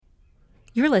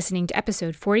You're listening to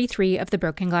episode 43 of the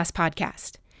Broken Glass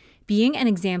Podcast, Being an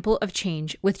Example of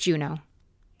Change with JUNO.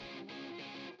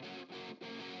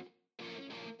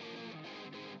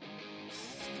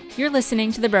 You're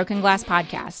listening to the Broken Glass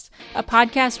Podcast, a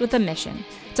podcast with a mission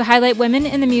to highlight women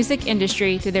in the music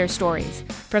industry through their stories,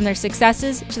 from their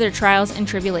successes to their trials and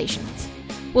tribulations.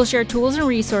 We'll share tools and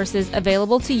resources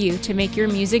available to you to make your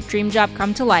music dream job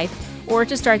come to life or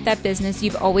to start that business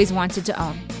you've always wanted to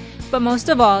own. But most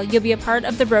of all, you'll be a part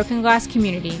of the Broken Glass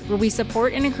community where we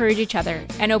support and encourage each other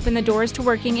and open the doors to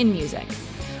working in music.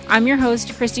 I'm your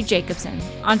host, Christy Jacobson,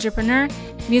 entrepreneur,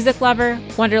 music lover,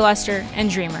 wanderluster, and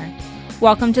dreamer.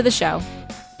 Welcome to the show.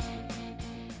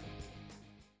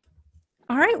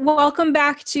 All right, welcome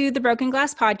back to the Broken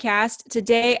Glass Podcast.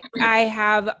 Today I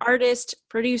have artist,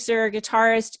 producer,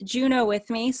 guitarist JUNO with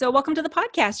me. So welcome to the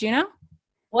podcast, JUNO.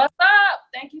 What's up?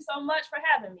 Thank you so much for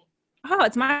having me. Oh,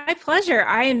 it's my pleasure.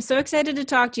 I am so excited to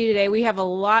talk to you today. We have a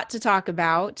lot to talk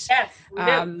about. Yes, we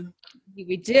do.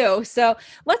 We do. So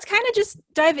let's kind of just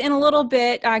dive in a little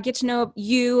bit, get to know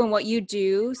you and what you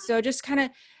do. So just kind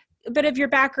of a bit of your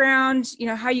background,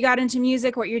 how you got into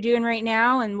music, what you're doing right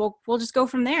now, and we'll just go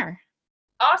from there.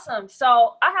 Awesome.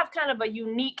 So I have kind of a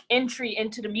unique entry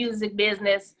into the music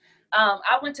business.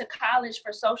 I went to college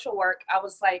for social work. I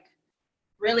was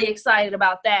really excited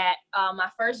about that. My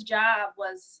first job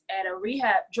was at a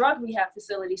drug rehab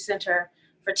facility center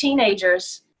for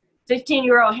teenagers.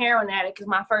 15-year-old heroin addict is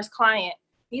my first client.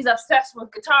 He's obsessed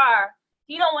with guitar.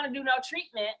 He don't want to do no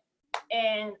treatment.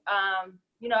 And,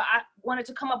 I wanted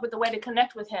to come up with a way to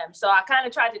connect with him. So I kind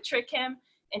of tried to trick him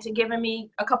into giving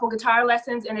me a couple guitar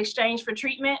lessons in exchange for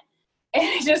treatment. And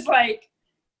it's just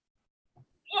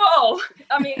whoa.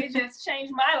 It just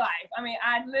changed my life.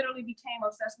 I literally became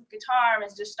obsessed with guitar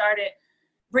and just started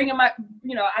bringing I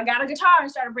got a guitar and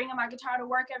started bringing my guitar to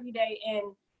work every day.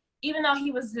 And even though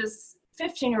he was this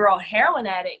 15-year-old heroin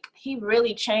addict, he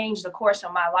really changed the course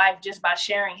of my life just by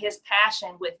sharing his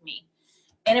passion with me.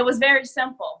 And it was very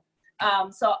simple.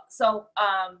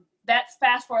 That's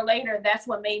fast forward later. That's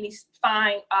what made me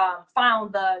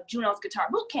found the JUNO's Guitar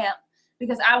Bootcamp,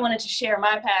 because I wanted to share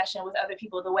my passion with other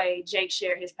people the way Jake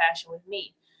shared his passion with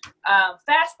me.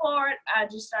 Fast forward, I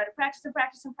just started practicing.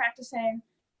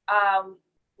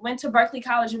 Went to Berklee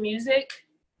College of Music.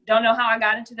 Don't know how I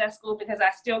got into that school because I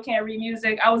still can't read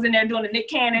music. I was in there doing the Nick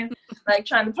Cannon,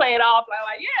 trying to play it off,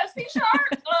 C sharp,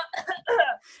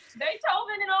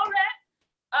 Beethoven and all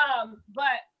that.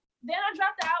 But then I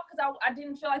dropped out because I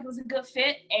didn't feel like it was a good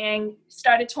fit, and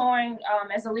started touring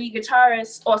as an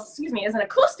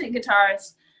acoustic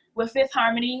guitarist with Fifth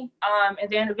Harmony, and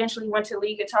then eventually went to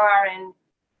lead guitar and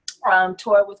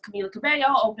toured with Camila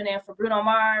Cabello, opening for Bruno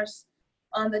Mars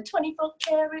on the 24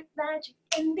 Karat Magic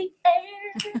in the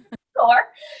Air tour.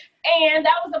 And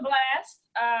that was a blast.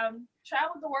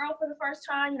 Traveled the world for the first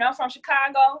time. I'm from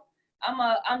Chicago. I'm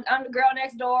the girl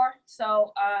next door.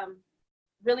 So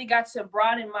really got to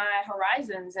broaden my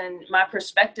horizons and my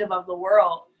perspective of the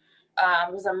world.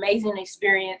 It was an amazing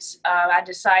experience. I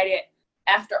decided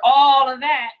after all of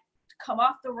that to come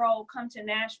off the road, come to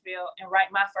Nashville and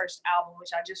write my first album, which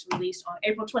I just released on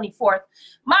April 24th,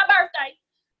 my birthday,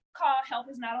 called Help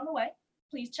Is Not on the Way.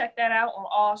 Please check that out on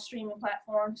all streaming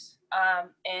platforms.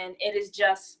 And it is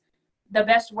just the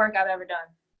best work I've ever done.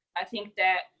 I think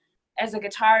that as a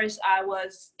guitarist, I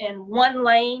was in one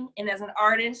lane, and as an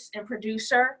artist and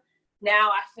producer, now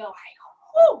I feel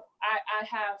I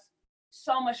have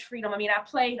so much freedom. I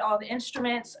played all the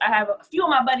instruments. I have a few of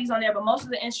my buddies on there, but most of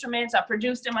the instruments I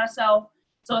produced it myself.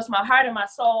 So it's my heart and my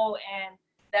soul, and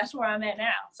that's where I'm at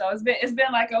now. So it's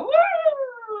been like a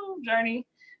woo journey.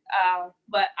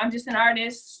 But I'm just an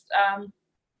artist,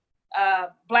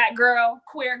 Black girl,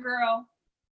 queer girl,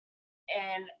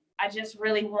 and I just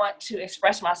really want to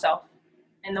express myself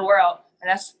in the world. And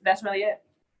that's really it.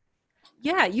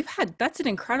 Yeah, that's an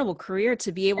incredible career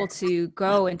to be able to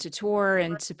go and to tour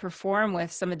and to perform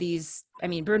with some of these,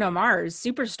 Bruno Mars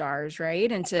superstars,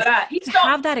 right? And to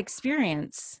have that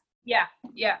experience. Yeah.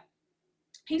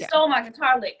 He stole my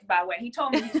guitar lick, by the way. He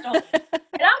told me he stole it.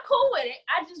 And I'm cool with it.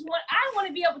 I want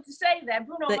to be able to say that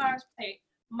Bruno Mars played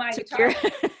my guitar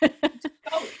lick.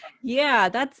 Yeah,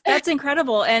 that's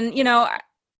incredible. And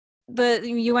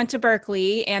you went to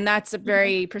Berklee, and that's a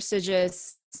very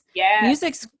prestigious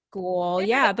music school.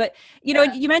 Yeah. But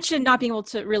you mentioned not being able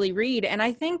to really read, and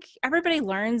I think everybody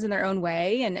learns in their own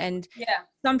way. And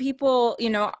some people,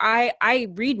 I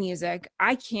read music,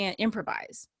 I can't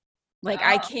improvise.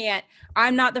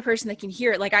 I'm not the person that can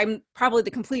hear it. I'm probably the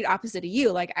complete opposite of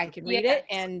you. I can read it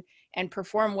and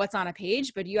perform what's on a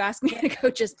page, but you ask me to go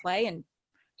just play and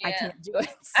I can't do it.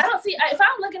 I don't see, if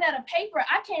I'm looking at a paper,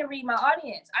 I can't read my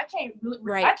audience. I can't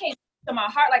to my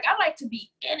heart. Like, I like to be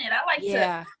in it.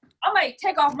 I like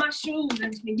take off my shoes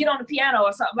and get on the piano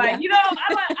or something. Like,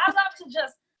 I love to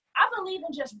just, I believe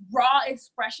in just raw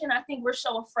expression. I think we're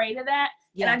so afraid of that.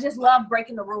 Yeah. And I just love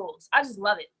breaking the rules. I just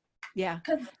love it. Yeah.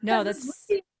 That's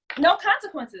really no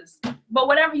consequences, but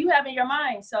whatever you have in your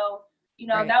mind. So,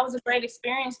 that was a great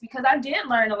experience because I did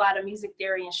learn a lot of music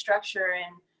theory and structure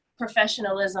and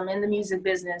professionalism in the music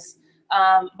business.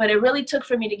 But it really took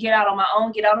for me to get out on my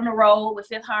own, get out on the road with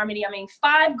Fifth Harmony. I mean,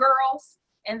 5 girls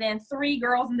and then 3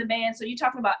 girls in the band. So you're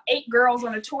talking about 8 girls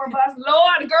on a tour bus.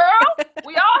 Lord, girl,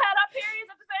 we all had our periods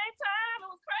at the same time. It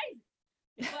was crazy.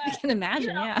 But, I can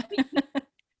imagine, yeah.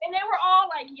 And they were all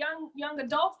like young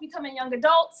adults becoming young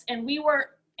adults. And we were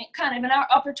kind of in our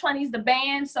upper 20s, the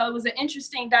band. So it was an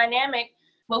interesting dynamic.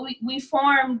 But we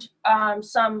formed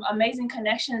some amazing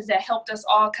connections that helped us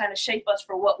all kind of shape us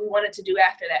for what we wanted to do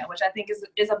after that, which I think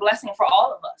is a blessing for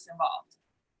all of us involved.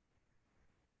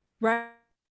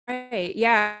 Right.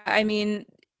 Yeah. I mean,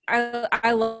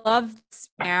 I love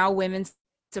now women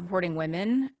supporting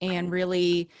women and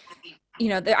really,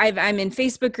 I'm in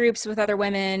Facebook groups with other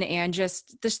women and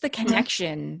just the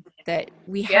connection that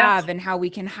we have and how we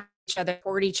can help each other,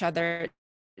 support each other.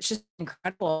 It's just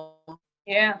incredible.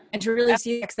 Yeah. And to really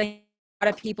see a lot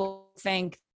of people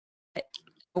think that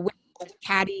women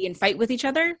catty and fight with each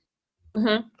other.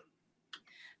 Mm-hmm.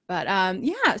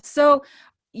 But so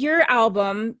your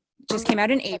album just came out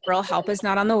in April, Help Is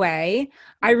Not on the Way.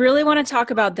 I really want to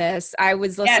talk about this. I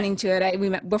was listening to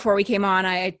it. Before we came on,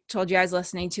 I told you I was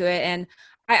listening to it and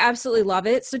I absolutely love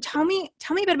it. So tell me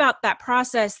a bit about that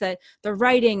process, that the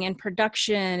writing and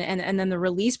production and then the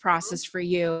release process for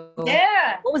you.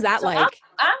 Yeah. What was that like?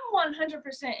 I'm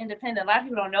 100% independent. A lot of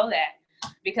people don't know that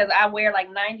because I wear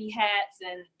like 90 hats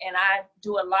and I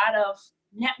do a lot of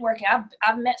networking.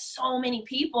 I've met so many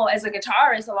people as a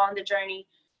guitarist along the journey.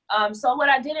 So what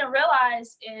I didn't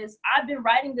realize is I've been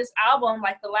writing this album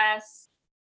like the last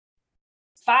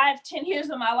 5-10 years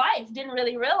of my life. Didn't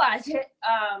really realize it.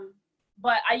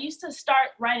 But I used to start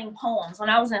writing poems when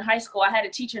I was in high school. I had a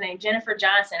teacher named Jennifer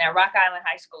Johnson at Rock Island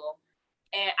High School.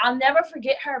 And I'll never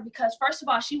forget her because first of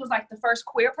all, she was like the first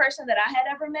queer person that I had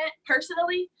ever met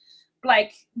personally,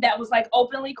 like that was like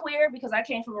openly queer because I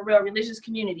came from a real religious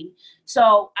community.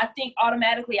 So I think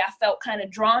automatically I felt kind of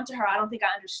drawn to her. I don't think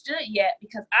I understood yet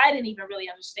because I didn't even really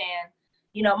understand,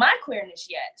 my queerness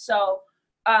yet. So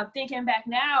thinking back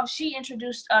now, she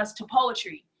introduced us to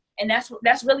poetry. And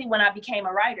that's really when I became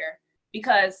a writer.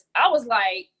 Because I was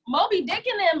like, Moby Dick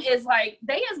and them is like,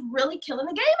 they is really killing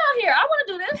the game out here. I want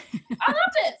to do this. I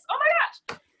love this. Oh my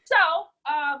gosh. So,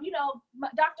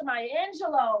 Dr. Maya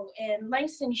Angelou and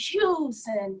Langston Hughes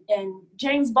and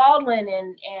James Baldwin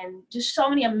and just so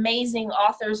many amazing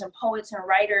authors and poets and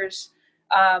writers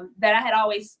that I had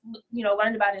always,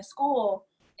 learned about in school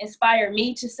inspired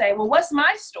me to say, well, what's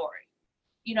my story?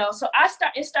 So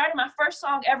it started, my first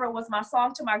song ever was my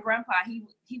song to my grandpa.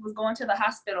 He was going to the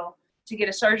hospital to get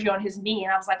a surgery on his knee.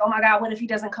 And I was like, oh my God, what if he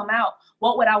doesn't come out?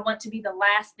 What would I want to be the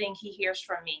last thing he hears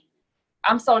from me?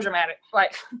 I'm so dramatic.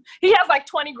 Like, he has like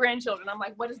 20 grandchildren. I'm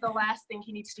like, what is the last thing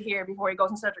he needs to hear before he goes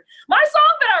in surgery? My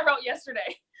song that I wrote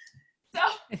yesterday. So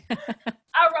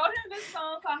I wrote him this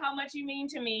song called How Much You Mean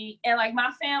to Me. And like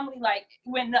my family, like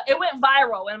it went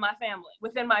viral within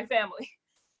my family.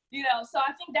 So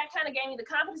I think that kind of gave me the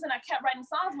confidence and I kept writing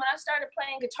songs. When I started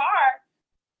playing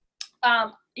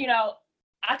guitar,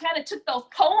 I kind of took those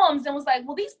poems and was like,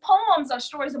 well, these poems are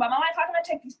stories about my life. How can I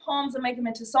take these poems and make them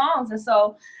into songs? And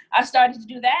so I started to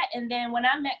do that. And then when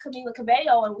I met Camila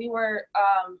Cabello and we were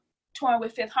touring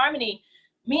with Fifth Harmony,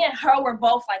 me and her were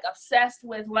both like obsessed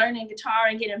with learning guitar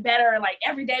and getting better. And like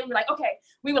every day we were like, okay,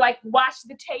 we would like watch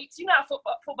the tapes. You know how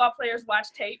football players watch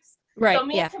tapes? Right. So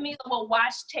me and Camila will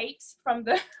watch tapes from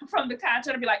the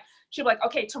concert and she'll be like,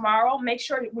 okay, tomorrow, make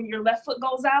sure when your left foot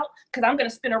goes out, because I'm going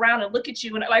to spin around and look at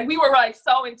you. And like, we were like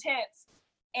so intense.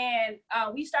 And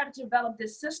we started to develop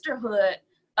this sisterhood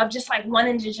of just like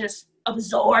wanting to just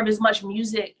absorb as much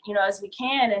music, as we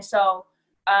can. And so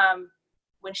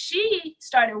when she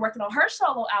started working on her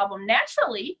solo album,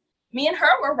 naturally, me and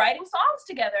her were writing songs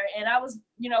together. And I was,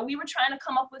 we were trying to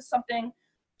come up with something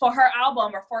for her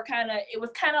album or it was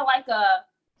kind of like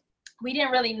we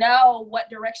didn't really know what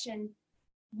direction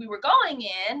we were going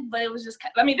in, but it was just,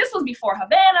 this was before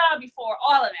Havana, before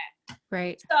all of that.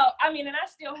 Right. So, and I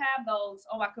still have those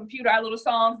on my computer, our little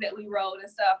songs that we wrote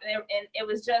and stuff. And it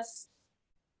was just,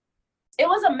 it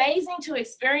was amazing to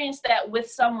experience that with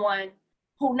someone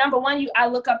who, number one, I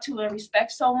look up to and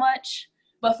respect so much,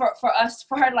 but for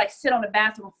her to like sit on the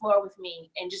bathroom floor with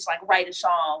me and just like write a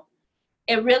song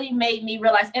it really made me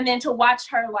realize, and then to watch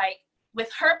her like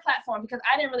with her platform, because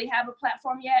I didn't really have a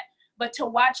platform yet, but to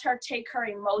watch her take her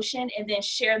emotion and then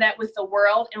share that with the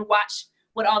world and watch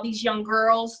what all these young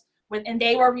girls and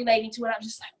they were relating to it. I'm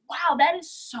just like, wow, that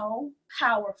is so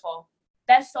powerful.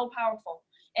 That's so powerful.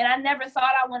 And I never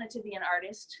thought I wanted to be an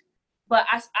artist, but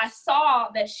I saw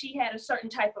that she had a certain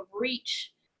type of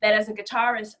reach that as a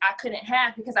guitarist I couldn't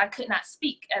have because I could not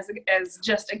speak as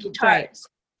just a guitarist. Right.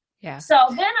 Yeah. So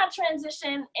then I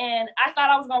transitioned and I thought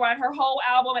I was gonna write her whole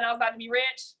album and I was about to be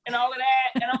rich and all of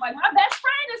that. And I'm like, my best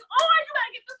friend is on, you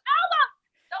gotta get this album.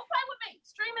 Don't play with me.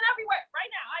 Streaming everywhere right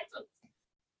now, iTunes.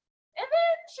 And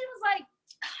then she was like,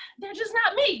 they're just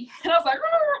not me. And I was like,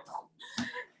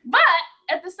 but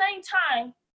at the same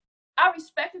time, I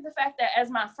respected the fact that as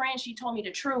my friend, she told me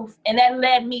the truth and that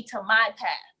led me to my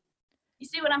path. You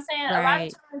see what I'm saying? Right. A lot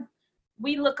of times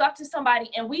we look up to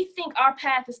somebody and we think our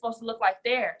path is supposed to look like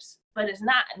theirs, but it's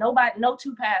not. No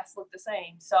two paths look the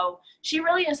same. So she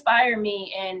really inspired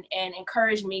me and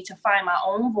encouraged me to find my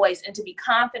own voice and to be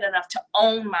confident enough to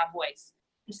own my voice.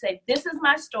 To say, this is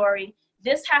my story,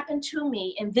 this happened to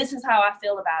me, and this is how I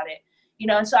feel about it. You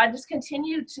know, and so I just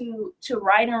continued to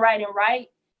write and write and write.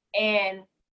 And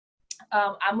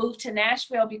I moved to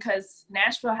Nashville because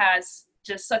Nashville has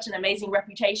just such an amazing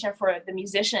reputation for the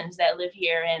musicians that live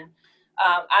here. And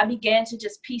I began to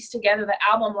just piece together the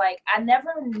album. Like, I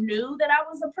never knew that I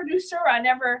was a producer. I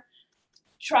never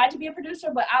tried to be a producer,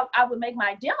 but I would make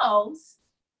my demos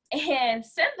and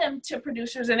send them to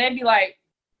producers and they'd be like,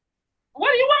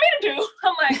 what do you want me to do?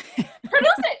 I'm like,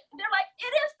 produce it. They're like,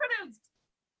 it is produced.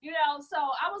 You know, so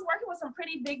I was working with some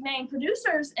pretty big name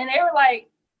producers and they were like,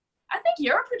 I think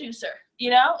you're a producer, you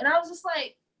know? And I was just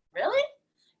like, really?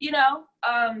 You know?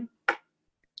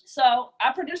 So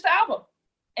I produced the album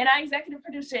and I executive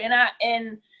produced it.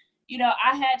 And you know,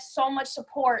 I had so much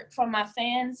support from my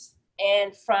fans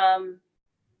and from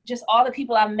just all the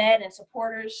people I met and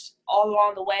supporters all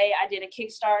along the way. I did a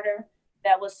Kickstarter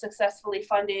that was successfully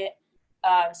funded.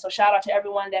 So shout out to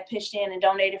everyone that pitched in and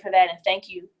donated for that. And thank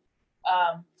you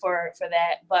for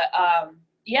that. But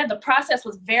yeah, the process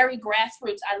was very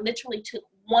grassroots. I literally took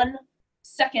 1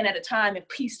 second at a time and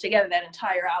pieced together that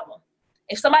entire album.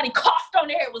 If somebody coughed on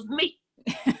there, it was me.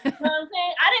 You know what I'm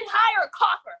saying? I didn't hire a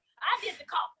cougher. I did the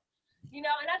coughing. You know,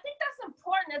 and I think that's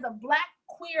important as a Black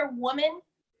queer woman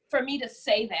for me to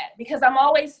say that, because I'm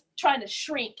always trying to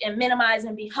shrink and minimize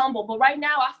and be humble. But right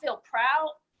now I feel proud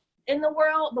in the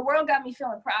world. The world got me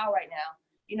feeling proud right now.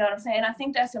 You know what I'm saying? I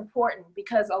think that's important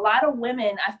because a lot of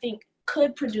women, I think,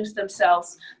 could produce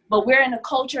themselves, but we're in a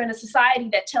culture and a society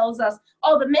that tells us,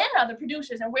 oh, the men are the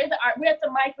producers and we're at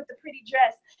the mic with the pretty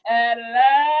dress.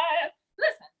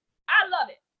 Listen, I love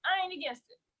it. I ain't against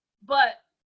it. But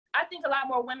I think a lot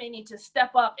more women need to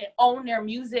step up and own their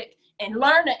music and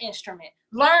learn the instrument,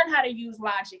 learn how to use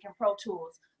Logic and Pro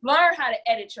Tools, learn how to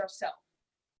edit yourself.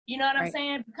 You know what I'm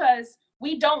saying? Because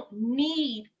we don't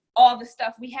need all the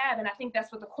stuff we have. And I think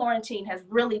that's what the quarantine has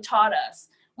really taught us.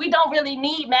 We don't really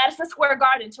need Madison Square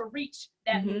Garden to reach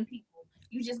that many people.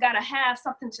 You just got to have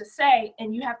something to say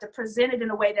and you have to present it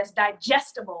in a way that's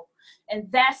digestible. And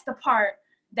that's the part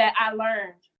that I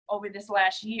learned over this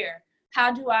last year.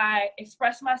 How do I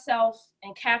express myself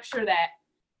and capture that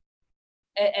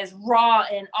as raw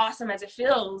and awesome as it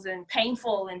feels and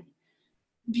painful and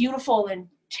beautiful and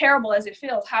terrible as it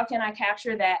feels? How can I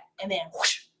capture that and then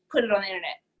whoosh, put it on the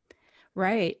internet?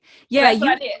 Right. Yeah. So that's what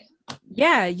I did.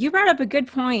 Yeah, you brought up a good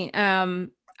point.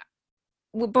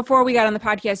 Before we got on the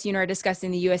podcast, you and I were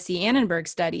discussing the USC Annenberg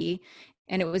study,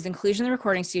 and it was inclusion in the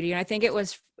recording studio. And I think it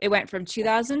went from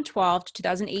 2012 to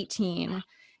 2018.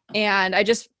 And I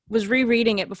just was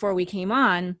rereading it before we came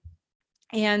on.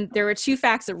 And there were 2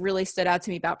 facts that really stood out to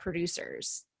me about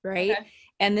producers, right? Okay.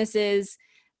 And this is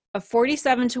a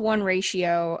 47-to-1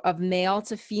 ratio of male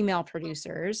to female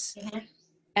producers. Mm-hmm.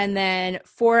 And then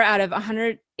 4 out of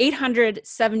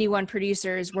 871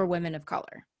 producers were women of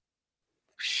color.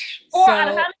 4 out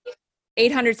of how many?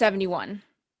 871.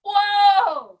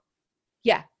 Whoa!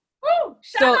 Yeah. Woo!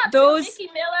 Shout out to Nikki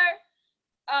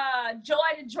Miller, Joy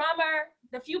the drummer,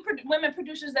 the few women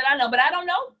producers that I know, but I don't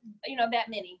know, that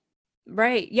many.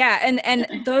 Right. Yeah.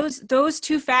 And those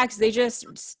 2 facts, they just,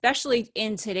 especially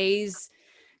in today's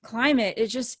climate,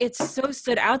 it so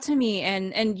stood out to me.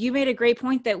 And you made a great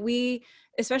point that we,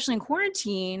 especially in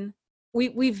quarantine,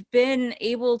 we've been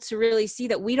able to really see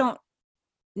that we don't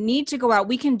need to go out.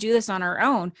 We can do this on our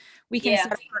own. We can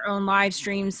set up our own live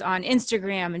streams on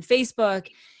Instagram and Facebook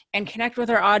and connect with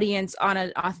our audience on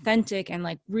an authentic and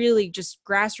like really just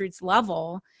grassroots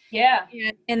level. Yeah.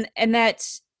 And that,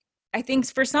 I think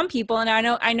for some people, and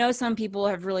I know some people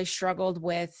have really struggled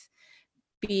with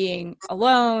being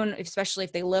alone, especially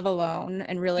if they live alone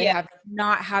and really have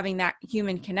not having that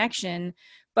human connection.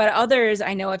 But others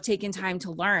I know have taken time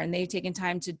to learn. They've taken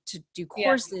time to do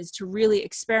courses, to really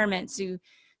experiment, to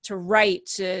write,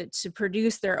 to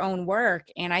produce their own work.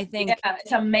 And I think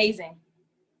it's amazing.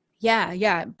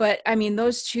 Yeah. But I mean,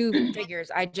 those two figures,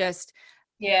 I just,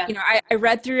 you know, I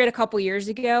read through it a couple years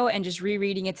ago, and just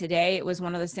rereading it today, it was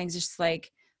one of those things just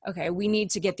like, okay, we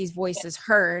need to get these voices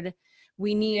heard.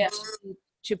 We need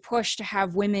to push to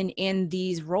have women in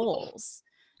these roles.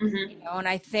 You know, and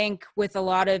I think with a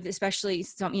lot of, especially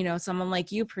someone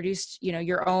like you produced,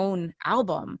 your own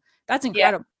album, that's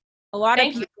incredible. A lot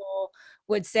of people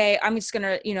would say, I'm just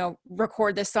going to,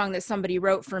 record this song that somebody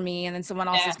wrote for me, and then someone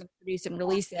else is going to produce and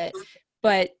release it.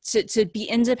 But to be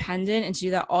independent and to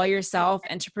do that all yourself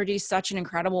and to produce such an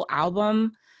incredible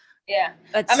album. Yeah.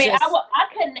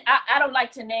 I don't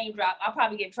like to name drop. I'll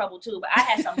probably get in trouble too, but I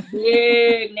had some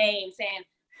big names saying,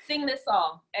 sing this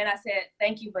song. And I said,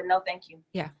 thank you, but no thank you.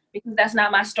 Yeah. Because that's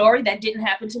not my story. That didn't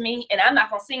happen to me. And I'm not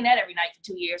going to sing that every night for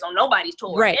 2 years on nobody's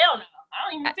tour. Right. Hell no.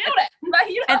 I don't even feel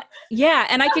that.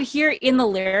 And I could hear in the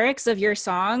lyrics of your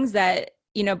songs that,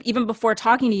 even before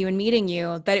talking to you and meeting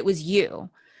you, that it was you,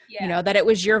 that it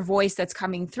was your voice that's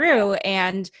coming through.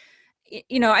 And,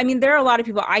 I mean, there are a lot of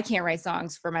people, I can't write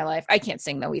songs for my life. I can't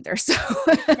sing though either. So,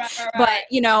 right.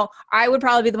 But, I would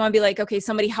probably be the one to be like, okay,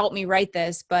 somebody help me write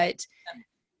this. But,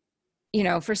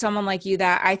 for someone like you,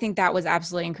 that I think that was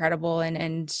absolutely incredible.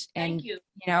 And thank you.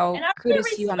 Kudos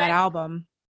to you on that album.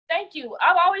 Thank you.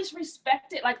 I've always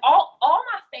respected, like, all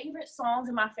my favorite songs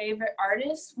and my favorite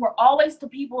artists were always the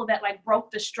people that like broke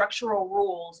the structural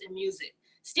rules in music.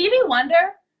 Stevie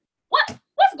Wonder,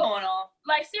 what's going on?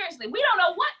 Like, seriously, we don't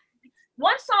know what.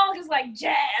 One song is like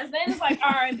jazz, then it's like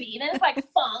R&B, then it's like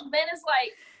funk, then it's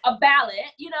like a ballad,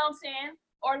 you know what I'm saying?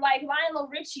 Or like Lionel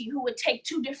Richie, who would take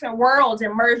two different worlds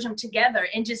and merge them together,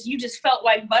 and you just felt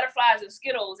like butterflies and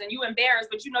Skittles, and you embarrassed,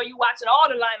 but you watching all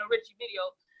the Lionel Richie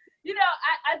videos.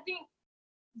 I think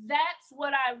that's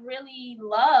what I really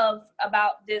love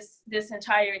about this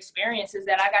entire experience, is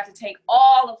that I got to take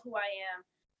all of who I am,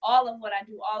 all of what I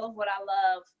do, all of what I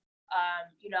love,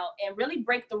 and really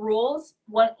break the rules.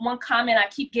 One comment I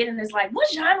keep getting is like,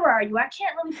 what genre are you? I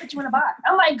can't really put you in a box.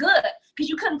 I'm like, good, because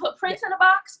you couldn't put Prince in a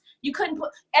box. You couldn't put,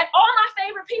 and all my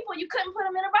favorite people, you couldn't put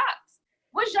them in a box.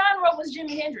 What genre was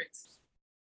Jimi Hendrix?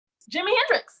 Jimi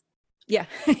Hendrix. Yeah.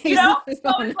 So it's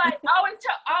like, I always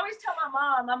tell my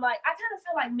mom, I'm like, I kind of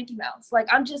feel like Mickey Mouse. Like,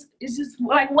 it's just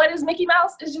like, what is Mickey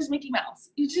Mouse? It's just Mickey Mouse.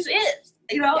 It just is,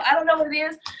 I don't know what it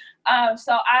is.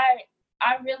 So I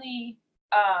really,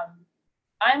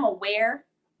 I'm aware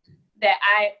that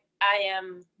I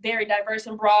am very diverse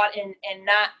and broad and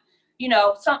not,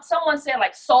 someone said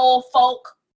like soul folk,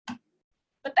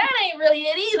 but that ain't really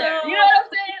it either. You know what I'm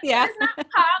saying? Yeah. It's not pop,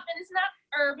 and it's not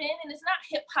urban, and it's not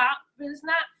hip hop, but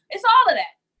it's all of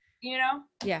that,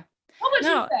 Yeah. What would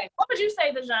you say? What would you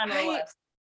say the genre was?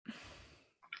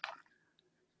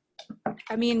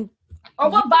 I mean, or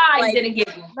what vibes did it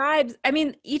give you? Vibes. I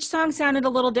mean, each song sounded a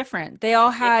little different. They all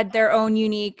had their own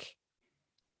unique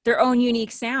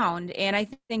sound. And I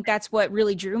think that's what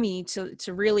really drew me to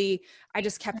really, I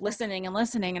just kept listening, and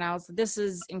I was, this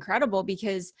is incredible,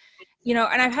 because, and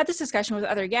I've had this discussion with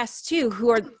other guests too,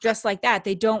 who are just like that.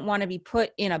 They don't want to be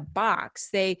put in a box.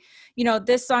 They,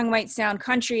 this song might sound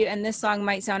country, and this song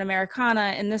might sound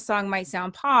Americana, and this song might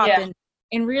sound pop. Yeah.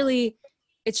 And really,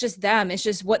 it's just them. It's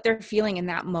just what they're feeling in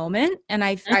that moment. And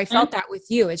I felt that with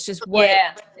you. It's just what,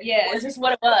 it's just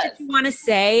what it was. What did you want to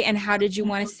say, and how did you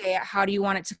want to say it? How do you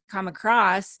want it to come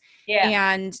across?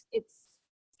 Yeah. And it's,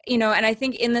 and I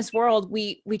think in this world,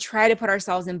 we try to put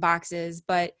ourselves in boxes,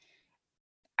 but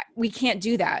we can't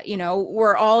do that.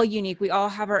 We're all unique. We all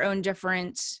have our own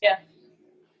different, I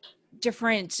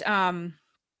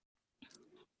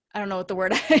don't know what the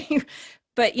word,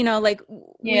 but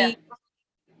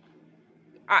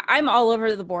I'm all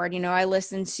over the board. I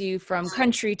listen to from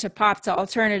country to pop to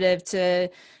alternative to,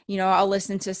 I'll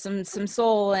listen to some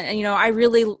soul, and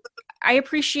I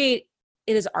appreciate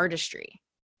it as artistry.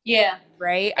 Yeah.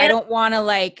 Right. And I don't want to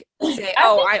say,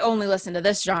 I only listen to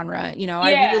this genre.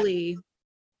 I really,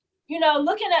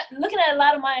 looking at a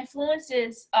lot of my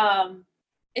influences,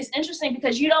 it's interesting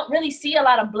because you don't really see a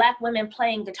lot of Black women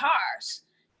playing guitars.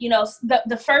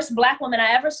 The first Black woman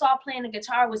I ever saw playing the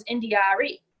guitar was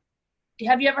India.Arie.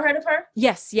 Have you ever heard of her?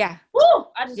 Yes. Yeah. Woo!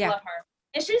 I just love her.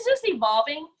 And she's just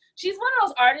evolving. She's one of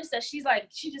those artists that she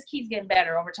just keeps getting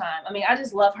better over time. I mean, I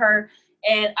just love her.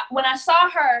 And when I saw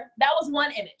her, that was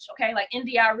one image, okay? Like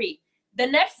India.Arie. The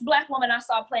next Black woman I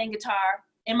saw playing guitar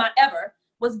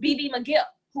was BB McGill.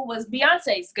 who was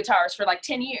Beyonce's guitarist for like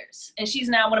 10 years. And she's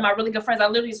now one of my really good friends. I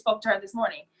literally spoke to her this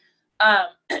morning. I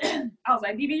was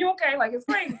like, BB, you okay? Like, it's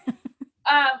crazy.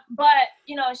 But,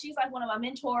 you know, she's like one of my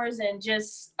mentors, and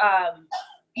just,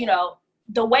 you know,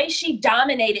 the way she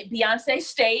dominated Beyonce's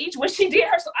stage when she did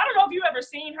her, so I don't know if you've ever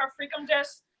seen her Freakum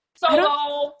Just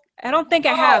solo. I don't think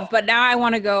I have, but now I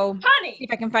want to go honey, see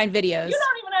if I can find videos. You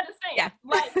don't even understand. Yeah.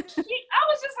 Like, I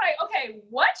was just like, okay,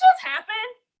 what just happened?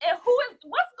 And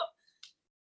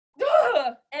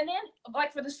and then,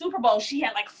 like, for the Super Bowl, she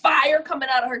had like fire coming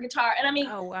out of her guitar. And I mean,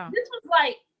 oh, wow. this was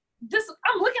like,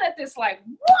 I'm looking at this like,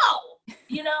 whoa,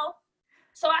 you know?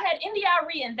 So I had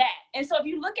India.Arie in that. And so if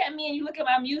you look at me and you look at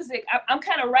my music, I'm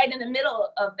kind of right in the middle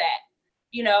of that.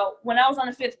 You know, when I was on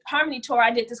the Fifth Harmony tour,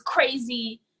 I did this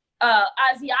crazy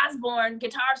Ozzy Osbourne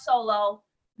guitar solo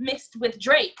mixed with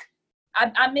Drake.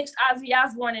 I mixed Ozzy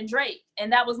Osbourne and Drake,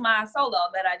 and that was my solo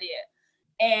that I did.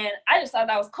 And I just thought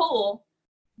that was cool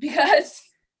because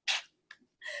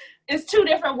it's two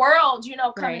different worlds, you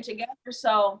know, coming together.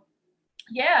 So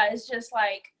yeah, it's just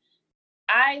like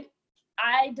I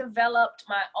developed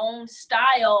my own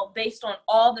style based on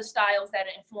all the styles that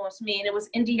influenced me. And it was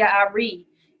India.Arie.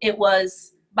 It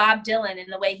was Bob Dylan,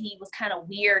 and the way he was kind of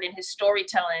weird in his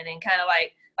storytelling, and kind of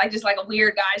like just like a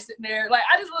weird guy sitting there. Like,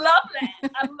 I just love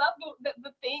that. I love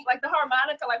the thing, like the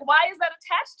harmonica. Like, why is that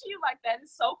attached to you like that?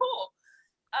 It's so cool.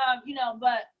 You know,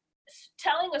 but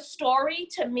telling a story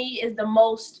to me is the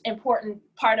most important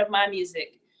part of my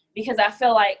music, because I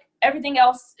feel like everything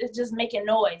else is just making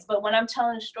noise. But when I'm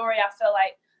telling a story, I feel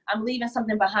like I'm leaving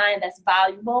something behind that's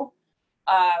valuable.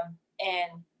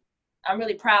 And I'm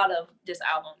really proud of this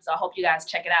album. So I hope you guys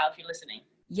check it out if you're listening.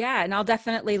 Yeah, and I'll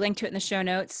definitely link to it in the show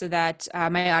notes so that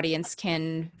my audience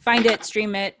can find it,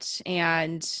 stream it,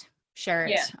 and share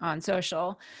it on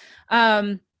social.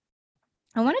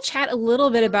 I want to chat a little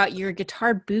bit about your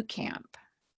guitar boot camp.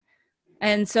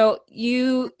 And so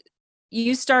you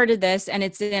started this, and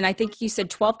it's in, I think you said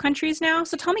 12 countries now.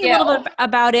 So tell me a little bit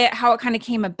about it, how it kind of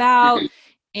came about,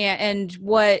 and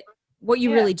what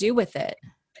you really do with it.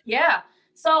 Yeah.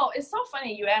 So it's so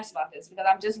funny you asked about this, because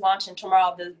I'm just launching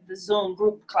tomorrow the Zoom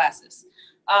group classes.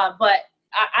 But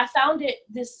I founded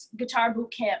this guitar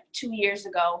boot camp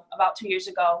about 2 years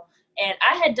ago. And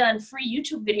I had done free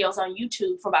YouTube videos on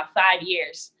YouTube for about 5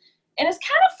 years. And it's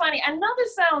kind of funny. I know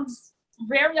this sounds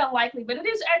very unlikely, but it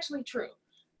is actually true.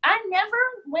 I never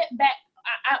went back.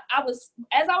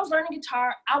 As I was learning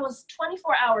guitar, I was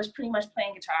 24 hours pretty much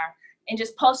playing guitar and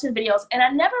just posting videos. And I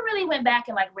never really went back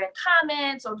and like read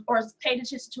comments or paid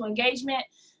attention to engagement,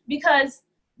 because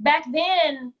back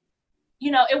then,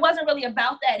 you know, it wasn't really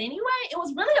about that anyway. It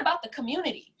was really about the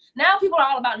community. Now people are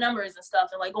all about numbers and stuff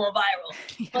and like going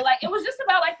viral. But like, it was just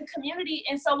about like the community.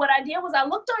 And so what I did was I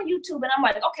looked on YouTube and I'm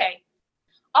like, okay,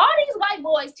 all these white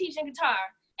boys teaching guitar,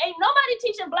 ain't nobody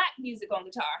teaching black music on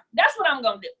guitar. That's what I'm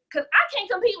gonna do, because I can't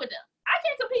compete with them. I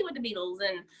can't compete with the Beatles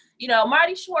and, you know,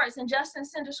 Marty Schwartz and Justin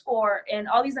Cinderscore and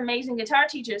all these amazing guitar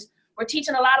teachers were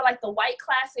teaching a lot of like the white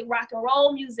classic rock and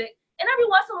roll music. And every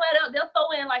once in a while they'll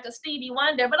throw in like a Stevie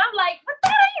Wonder, but I'm like, but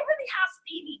that ain't really how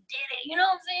Stevie did it. You know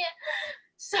what I'm saying?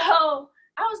 So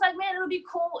I was like, man, it would be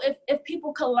cool if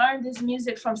people could learn this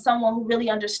music from someone who really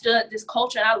understood this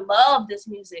culture. And I love this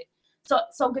music.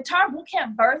 So Guitar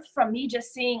Bootcamp birthed from me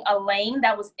just seeing a lane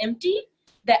that was empty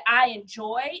that I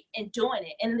enjoyed and doing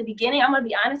it. And in the beginning, I'm going to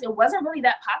be honest, it wasn't really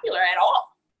that popular at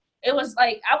all. It was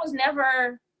like, I was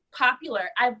never popular.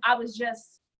 I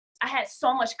had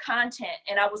so much content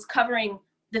and I was covering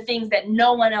the things that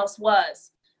no one else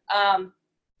was.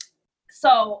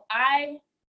 So I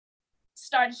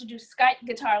started to do Skype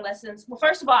guitar lessons. Well,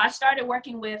 first of all, I started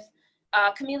working with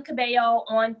Camila Cabello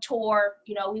on tour.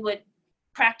 You know, we would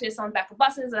practice on the back of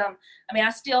buses. I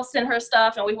still send her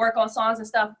stuff and we work on songs and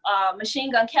stuff.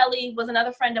 Machine Gun Kelly was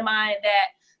another friend of mine that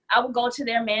I would go to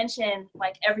their mansion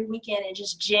like every weekend and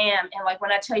just jam. And like,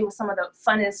 when I tell you some of the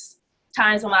funnest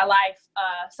times of my life,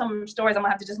 some stories I'm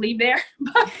gonna have to just leave there.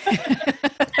 Shout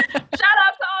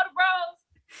out to all the bros.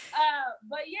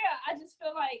 But yeah, I just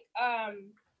feel like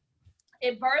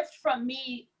it birthed from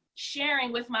me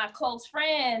sharing with my close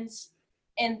friends.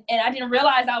 And I didn't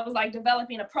realize I was like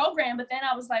developing a program, but then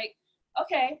I was like,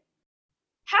 okay,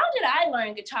 how did I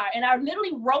learn guitar? And I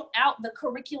literally wrote out the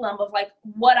curriculum of like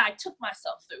what I took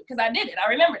myself through, because I did it, I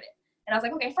remembered it. And I was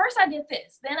like, okay, first I did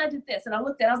this, then I did this. And I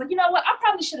looked at it, I was like, you know what? I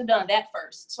probably should have done that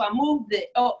first. So I moved it.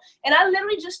 And I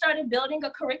literally just started building a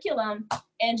curriculum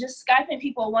and just Skyping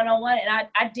people one-on-one. And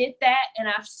I did that. And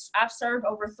I've served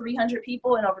over 300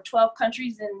 people in over 12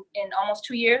 countries in almost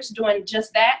 2 years doing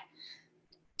just that.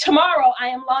 Tomorrow, I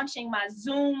am launching my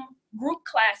Zoom group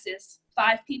classes,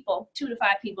 2 to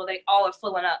 5 people. They all are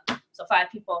filling up. So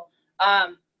 5 people.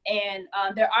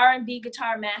 There are R&B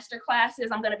guitar master classes.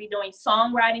 I'm going to be doing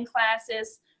songwriting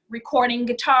classes, recording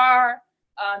guitar,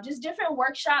 just different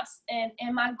workshops. And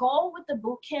my goal with the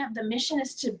boot camp, the mission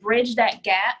is to bridge that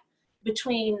gap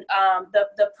between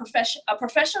a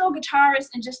professional guitarist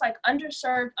and just like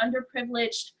underserved,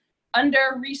 underprivileged,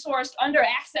 under-resourced,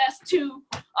 under-access to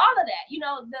all of that. You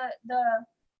know, the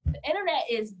internet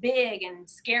is big and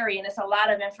scary, and it's a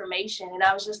lot of information. And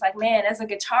I was just like, man, as a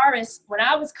guitarist, when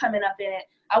I was coming up in it,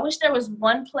 I wish there was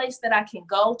one place that I can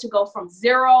go from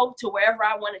zero to wherever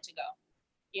I wanted to go.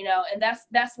 You know, and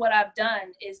that's what I've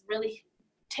done, is really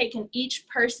taken each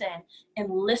person and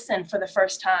listen for the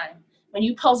first time. When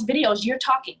you post videos, you're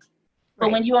talking. But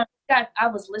Right. when you on Skype, I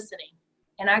was listening,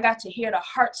 and I got to hear the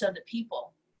hearts of the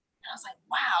people. And I was like,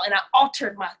 wow. And I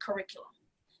altered my curriculum,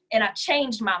 and I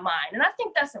changed my mind. And I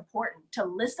think that's important, to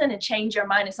listen and change your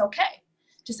mind. It's okay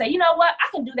to say, you know what, I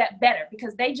can do that better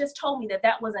because they just told me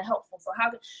that wasn't helpful. So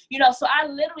how, you know, so I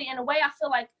literally, in a way, I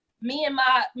feel like me and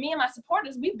my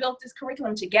supporters, we built this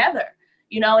curriculum together,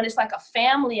 you know, and it's like a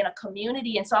family and a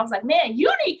community. And so I was like, man,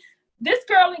 this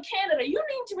girl in Canada, you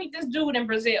need to meet this dude in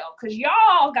Brazil, because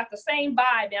y'all got the same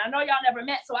vibe. And I know y'all never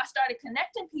met. So I started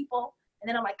connecting people, and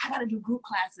then I'm like, I got to do group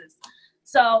classes.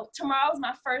 So tomorrow's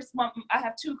my first one. I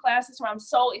have 2 classes where I'm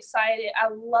so excited. I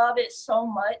love it so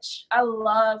much. I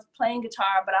love playing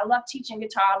guitar, but I love teaching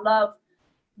guitar. I love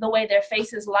the way their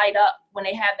faces light up when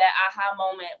they have that aha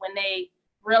moment, when they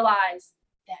realize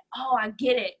that, oh, I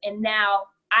get it. And now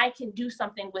I can do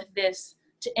something with this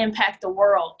to impact the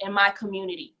world and my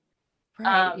community.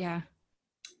 Right. Yeah.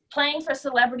 Playing for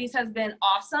celebrities has been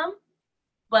awesome,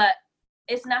 but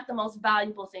it's not the most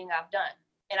valuable thing I've done.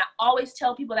 And I always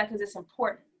tell people that because it's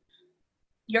important.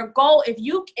 Your goal, if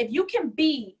you can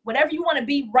be whatever you want to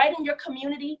be right in your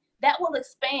community, that will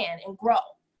expand and grow.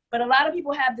 But a lot of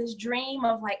people have this dream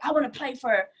of like, I want to play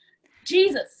for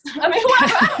Jesus. I mean,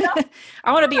 whoever, I don't know.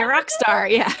 I want to be a rock star.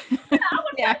 Yeah. I want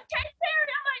to be Katy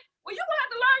Perry. I'm like, well, you're going to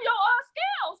have to learn your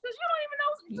scales because you don't even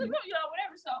know, you know,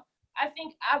 whatever. So I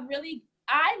think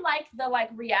I like the like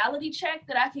reality check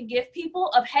that I can give people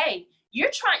of, hey, you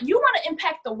want to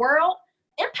impact the world,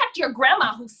 impact your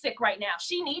grandma who's sick right now.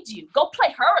 She needs you. Go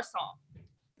play her a song.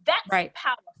 That's right.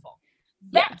 Powerful.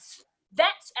 Yeah.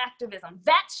 That's activism.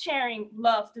 That's sharing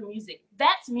love through music.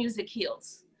 That's Music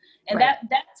Heals. And right.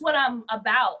 that's what I'm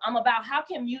about. I'm about how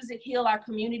can music heal our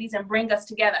communities and bring us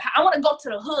together. I want to go to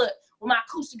the hood with my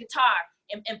acoustic guitar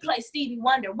and play Stevie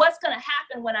Wonder. What's going to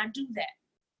happen when I do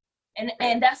that?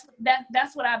 And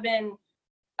that's what I've been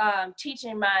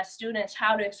teaching my students,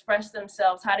 how to express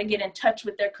themselves, how to get in touch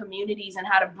with their communities, and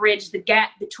how to bridge the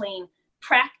gap between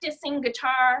practicing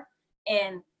guitar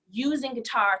and using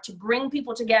guitar to bring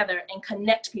people together and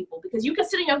connect people. Because you can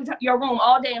sit in your room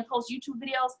all day and post YouTube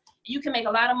videos. You can make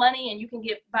a lot of money and you can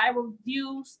get viral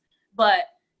views, but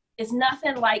it's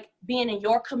nothing like being in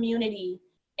your community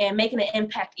and making an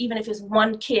impact, even if it's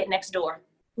one kid next door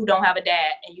who don't have a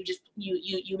dad, and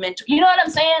you mentor. You know what I'm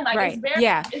saying? Like, right. It's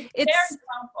very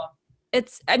powerful.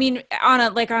 It's, I mean,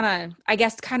 I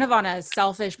guess kind of on a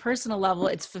selfish personal level,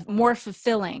 it's more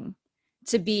fulfilling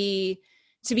to be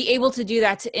able to do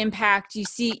that, to impact. You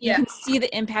can see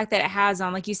the impact that it has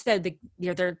on, like you said,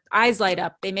 their eyes light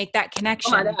up. They make that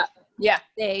connection. Oh my God. Yeah.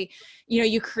 They,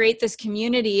 you create this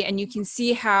community, and you can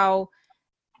see how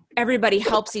everybody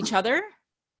helps each other,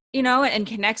 and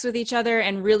connects with each other,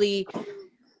 and really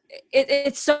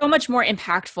it's so much more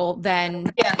impactful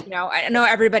than, I know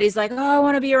everybody's like, oh, I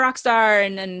want to be a rock star.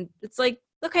 And it's like,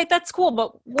 okay, that's cool.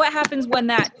 But what happens when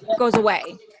that goes away?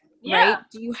 Yeah. Right?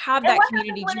 Do you have that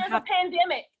community? When there's a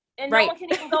pandemic and right. no one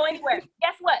can even go anywhere?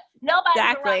 Guess what? Nobody's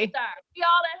exactly. a rock star. We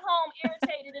all at home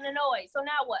irritated and annoyed. So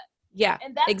now what? Yeah,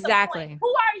 and that's exactly. The point. Who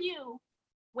are you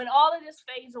when all of this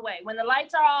fades away? When the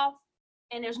lights are off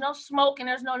and there's no smoke and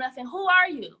there's no nothing, who are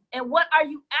you? And what are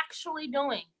you actually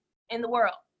doing in the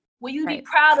world? Will you be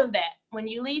proud of that when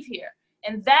you leave here?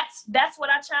 And that's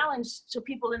what I challenge to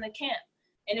people in the camp.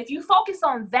 And if you focus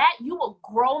on that, you will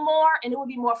grow more, and it will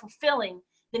be more fulfilling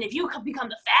than if you become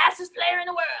the fastest player in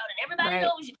the world and everybody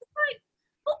knows you. Like,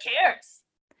 who cares?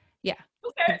 Yeah,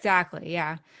 who cares? Exactly.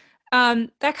 Yeah.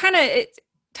 That kind of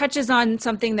touches on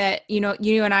something that,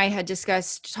 you and I had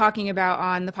discussed talking about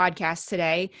on the podcast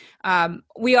today.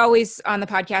 We always on the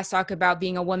podcast talk about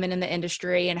being a woman in the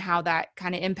industry and how that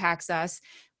kind of impacts us.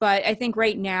 But I think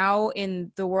right now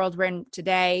in the world we're in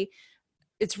today,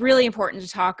 it's really important to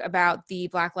talk about the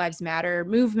Black Lives Matter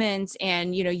movement.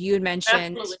 And, you had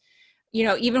mentioned, Absolutely.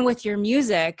 Even with your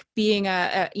music, being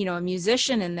a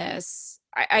musician in this,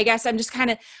 I guess I'm just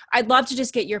I'd love to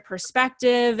just get your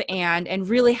perspective and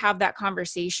really have that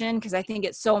conversation, because I think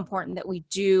it's so important that we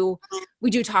do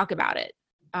talk about it.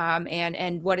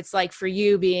 And what it's like for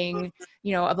you being,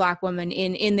 a Black woman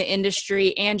in the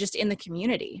industry and just in the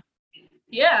community.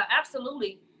 Yeah,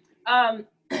 absolutely.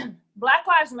 Black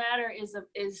Lives Matter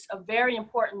is a very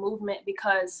important movement,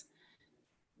 because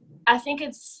I think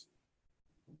it's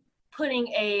putting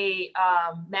a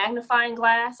magnifying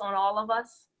glass on all of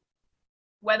us,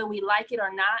 whether we like it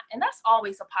or not. And that's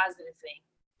always a positive thing,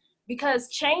 because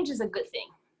change is a good thing.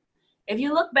 If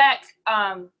you look back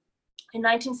in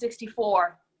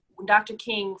 1964, when Dr.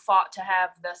 King fought to have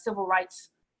the Civil Rights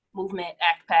Movement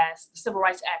Act passed, the Civil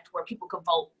Rights Act, where people could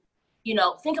vote,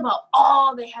 think about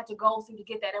all they had to go through to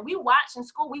get that. And we watched in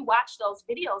school, we watched those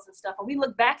videos and stuff, and we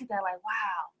look back at that like,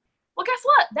 wow. Well, guess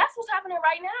what? That's what's happening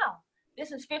right now.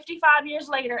 This is 55 years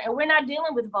later, and we're not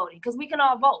dealing with voting, because we can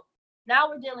all vote. Now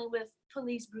we're dealing with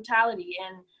police brutality.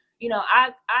 And,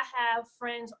 I have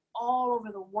friends all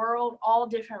over the world, all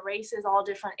different races, all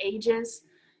different ages.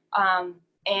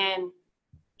 And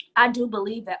I do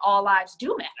believe that all lives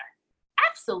do matter.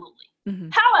 Absolutely. Mm-hmm.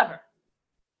 However,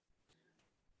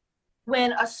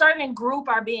 when a certain group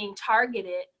are being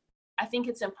targeted, I think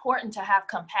it's important to have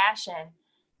compassion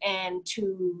and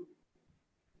to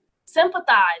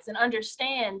sympathize and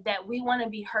understand that we want to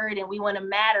be heard and we want to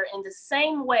matter in the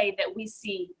same way that we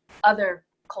see other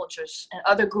cultures and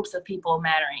other groups of people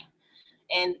mattering.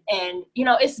 And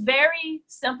it's very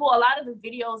simple. A lot of the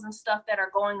videos and stuff that are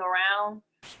going around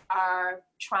are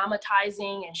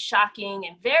traumatizing and shocking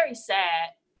and very sad.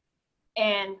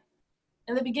 And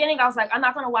in the beginning, I was like, I'm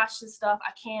not going to watch this stuff.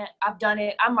 I can't. I've done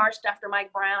it. I marched after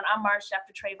Mike Brown. I marched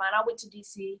after Trayvon. I went to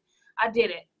DC. I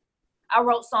did it. I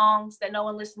wrote songs that no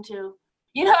one listened to.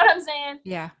 You know what I'm saying?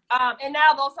 Yeah. And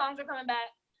now those songs are coming back.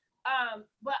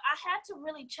 But I had to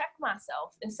really check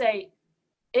myself and say,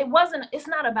 it's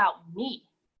not about me.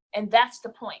 And that's the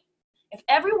point. If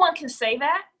everyone can say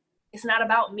that, it's not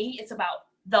about me, it's about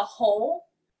the whole.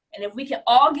 And if we can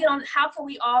all how can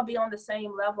we all be on the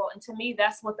same level? And to me,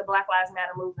 that's what the Black Lives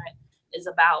Matter movement is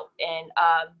about. And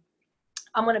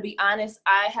I'm going to be honest,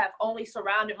 I have only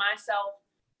surrounded myself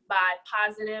by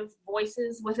positive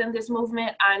voices within this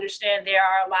movement. I understand there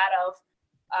are a lot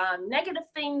of negative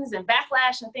things and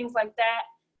backlash and things like that.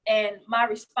 And my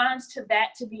response to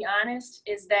that, to be honest,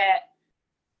 is that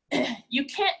you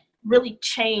can't really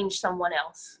change someone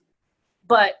else,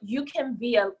 but you can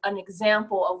be an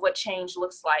example of what change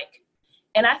looks like.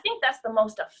 And I think that's the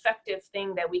most effective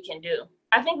thing that we can do.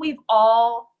 I think we've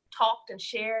all talked and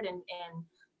shared, and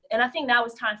I think now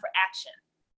it's time for action.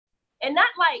 And not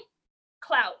like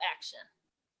clout action.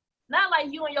 Not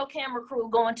like you and your camera crew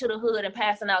going to the hood and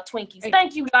passing out Twinkies.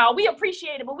 Thank you, y'all. We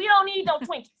appreciate it, but we don't need no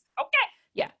Twinkies. Okay?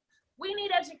 Yeah. We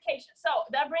need education. So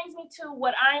that brings me to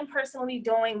what I am personally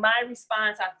doing. My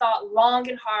response, I thought long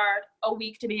and hard, a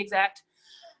week to be exact,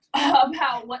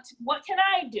 about what can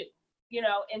I do?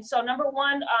 And so number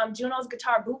one, JUNO's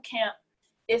Guitar Boot Camp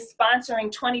is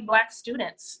sponsoring 20 Black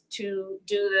students to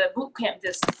do the boot camp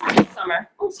this summer.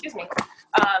 Oh, excuse me.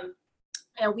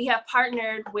 And we have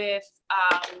partnered with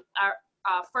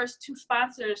our first two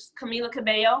sponsors, Camila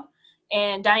Cabello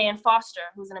and Diane Foster,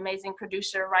 who's an amazing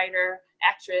producer, writer,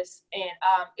 actress. And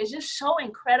it's just so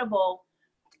incredible.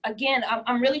 Again,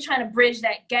 I'm really trying to bridge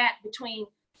that gap between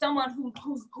someone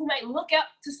who might look up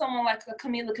to someone like a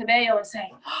Camila Cabello and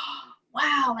say, oh,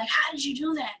 wow, like, how did you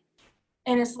do that?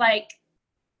 And it's like,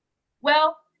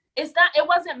 well, it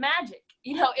wasn't magic.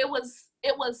 It was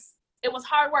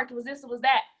hard work. It was this, it was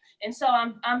that. And so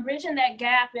I'm bridging that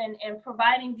gap and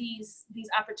providing these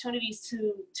opportunities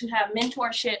to have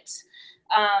mentorships,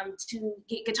 to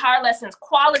get guitar lessons,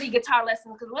 quality guitar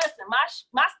lessons. Because listen,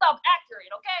 my stuff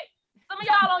accurate, okay? Some of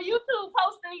y'all on YouTube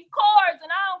posting these chords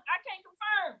and I can't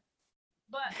confirm.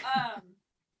 But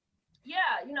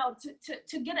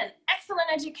to get an excellent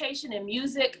education in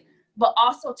music, but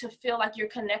also to feel like you're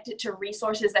connected to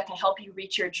resources that can help you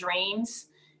reach your dreams.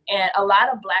 And a lot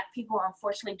of Black people,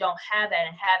 unfortunately, don't have that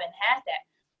and haven't had that.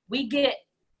 We get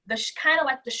the kind of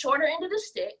like the shorter end of the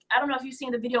stick. I don't know if you've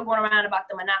seen the video going around about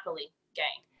the Monopoly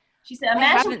game. She said,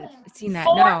 imagine I haven't seen that,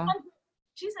 no.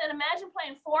 She said, imagine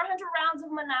playing 400 rounds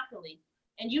of Monopoly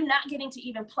and you not getting to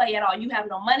even play at all. You have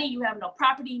no money, you have no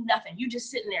property, nothing. You just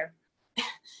sitting there.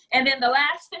 And then the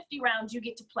last 50 rounds you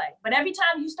get to play. But every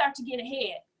time you start to get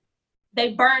ahead,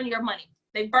 they burn your money.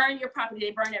 They burn your property.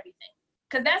 They burn everything.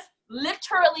 Because that's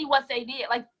literally what they did.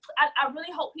 Like, I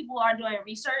really hope people are doing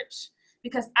research,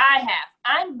 because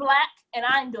I'm Black and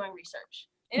I'm doing research.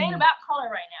 It ain't about color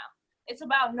right now. It's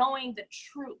about knowing the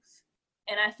truth.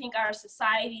 And I think our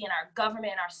society and our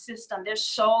government and our system, there's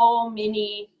so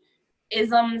many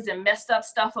isms and messed up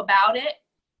stuff about it.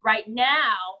 Right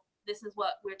now, this is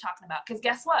what we're talking about. Because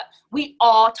guess what? We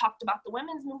all talked about the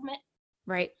women's movement.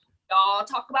 Right. We all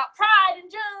talked about Pride in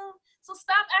June. So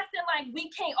stop acting like we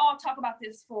can't all talk about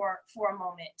this for a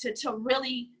moment to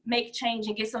really make change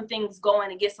and get some things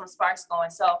going and get some sparks going.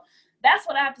 So that's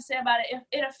what I have to say about it.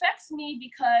 It affects me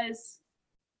because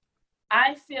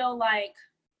I feel like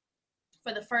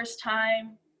for the first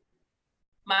time,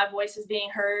 my voice is being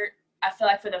heard. I feel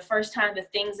like for the first time, the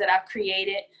things that I've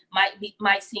created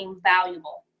might seem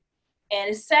valuable. And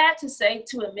it's sad to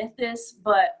admit this,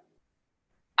 but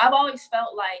I've always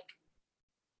felt like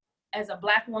as a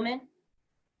Black woman,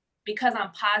 because I'm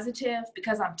positive,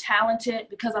 because I'm talented,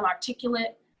 because I'm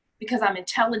articulate, because I'm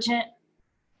intelligent,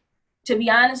 to be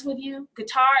honest with you,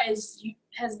 guitar has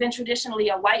been traditionally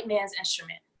a white man's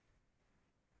instrument.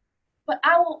 But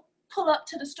I will pull up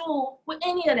to the stool with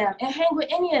any of them and hang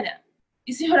with any of them.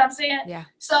 You see what I'm saying? Yeah.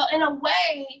 So in a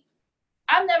way,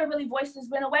 I've never really voiced this,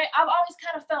 but in a way, I've always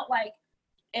kind of felt like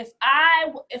if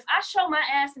I show my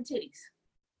ass and titties,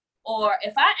 or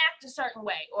if I act a certain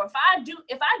way, or if I do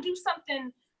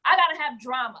something, I gotta have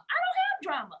drama. I don't have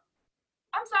drama.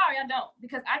 I'm sorry, I don't,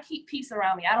 because I keep peace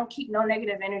around me. I don't keep no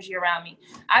negative energy around me.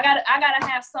 I gotta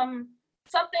have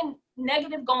something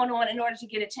negative going on in order to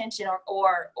get attention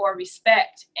or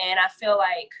respect. And I feel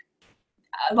like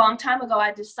a long time ago,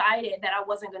 I decided that I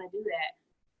wasn't gonna do that.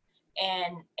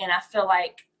 And I feel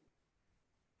like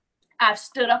I've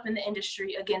stood up in the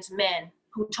industry against men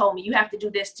who told me, you have to do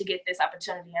this to get this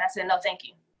opportunity. And I said, no, thank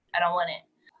you. I don't want it.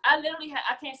 I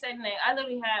can't say the name. I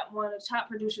literally had one of the top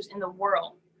producers in the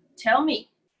world tell me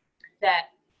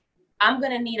that I'm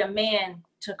going to need a man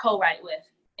to co-write with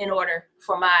in order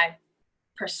for my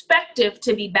perspective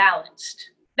to be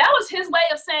balanced. That was his way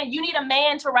of saying, you need a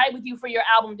man to write with you for your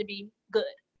album to be good,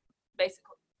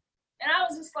 basically. And I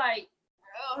was just like,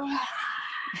 oh.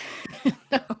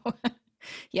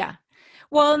 Yeah.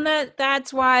 Well, and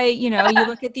that's why, you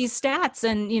look at these stats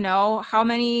and, how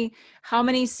many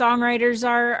songwriters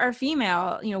are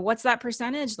female, what's that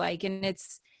percentage like? And it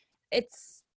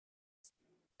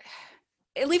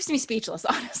leaves me speechless,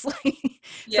 honestly.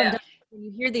 Yeah. Sometimes when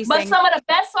you hear these but things. Some of the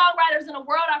best songwriters in the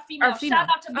world are female. Shout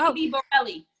out to Bibi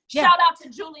Borelli. Yeah. Shout out to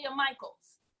Julia Michaels.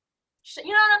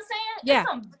 You know what I'm saying? Yeah. There's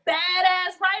some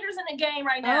badass writers in the game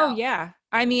right now. Oh, yeah.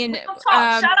 I mean,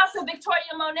 shout out to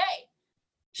Victoria Monet.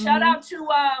 Shout out to,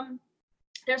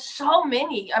 there's so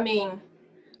many. I mean,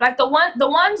 like the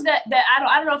ones that I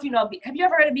don't know if you know. Have you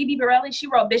ever heard of Bibi Borelli? She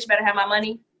wrote Bitch Better Have My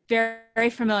Money. Very, very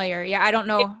familiar. Yeah, I don't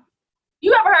know.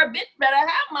 You ever heard Bitch Better Have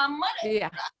My Money? Yeah,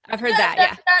 I've heard that,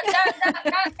 yeah.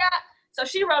 So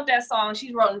she wrote that song.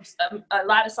 She's wrote a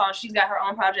lot of songs. She's got her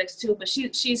own projects too, but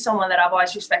she's someone that I've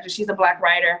always respected. She's a Black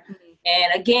writer.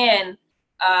 And again,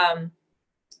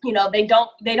 they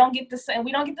don't get the same,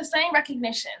 we don't get the same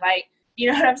recognition. Like, you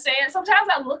know what I'm saying? Sometimes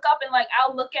I look up and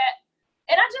I'll look at,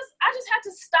 and I just had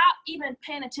to stop even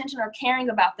paying attention or caring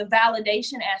about the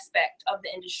validation aspect of the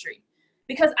industry,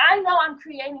 because I know I'm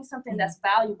creating something that's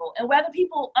valuable. And whether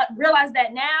people realize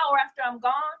that now or after I'm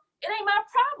gone, it ain't my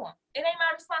problem. It ain't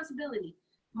my responsibility.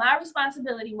 My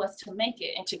responsibility was to make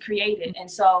it and to create it. And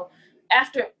so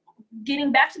after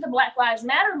getting back to the Black Lives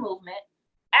Matter movement,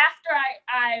 after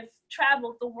I've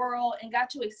traveled the world and got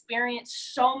to experience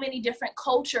so many different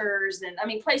cultures and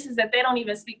places that they don't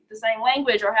even speak the same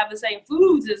language or have the same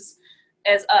foods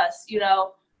as us, we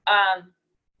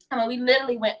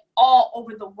literally went all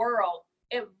over the world.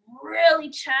 It really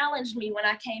challenged me when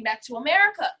I came back to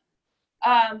America,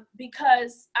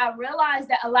 because I realized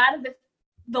that a lot of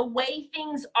the way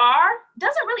things are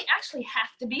doesn't really actually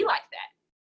have to be like that.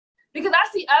 Because I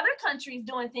see other countries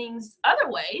doing things other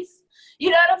ways. You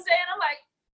know what I'm saying? I'm like,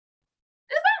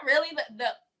 is that really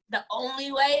the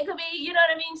only way it could be? You know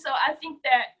what I mean? So I think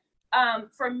that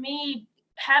for me,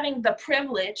 having the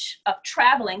privilege of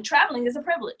traveling is a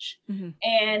privilege.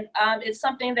 And it's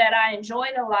something that I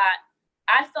enjoyed a lot.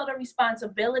 I felt a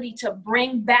responsibility to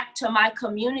bring back to my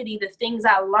community the things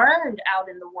I learned out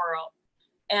in the world.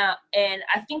 And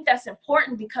I think that's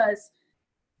important because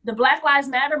the Black Lives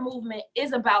Matter movement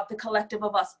is about the collective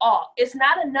of us all. It's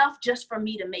not enough just for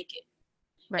me to make it.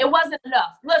 Right. It wasn't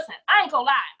enough. Listen, I ain't gonna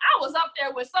lie. I was up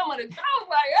there with some of the, I was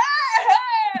like,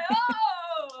 hey,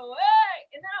 oh, hey.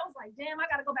 And then I was like, damn, I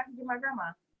gotta go back and get my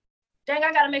grandma. Dang,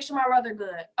 I gotta make sure my brother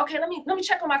good. Okay, let me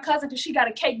check on my cousin because she got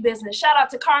a cake business. Shout out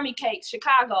to Carmi Cakes,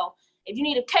 Chicago. If you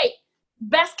need a cake,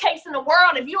 best cakes in the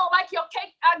world. If you don't like your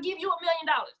cake, I'll give you $1 million.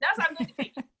 That's how good the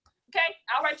cake is. Okay,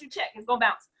 I'll write you a check. It's gonna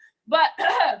bounce. But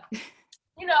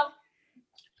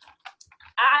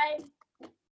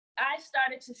I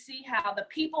started to see how the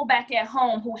people back at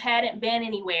home who hadn't been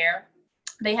anywhere,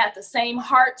 they had the same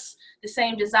hearts, the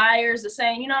same desires, the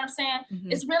same, you know what I'm saying?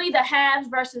 Mm-hmm. It's really the haves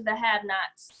versus the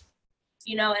have-nots,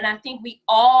 you know, and I think we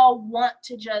all want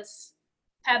to just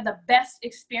have the best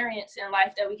experience in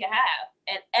life that we can have.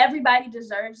 And everybody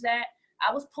deserves that.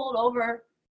 I was pulled over.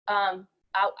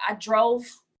 I drove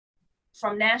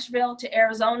from Nashville to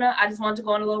Arizona. I just wanted to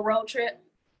go on a little road trip.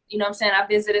 You know what I'm saying? I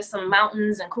visited some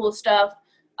mountains and cool stuff.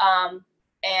 And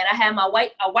I had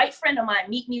a white friend of mine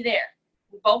meet me there.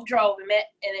 We both drove and met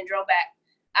and then drove back.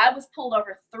 I was pulled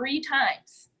over 3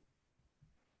 times.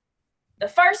 The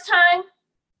first time,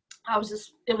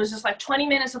 it was just like 20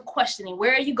 minutes of questioning.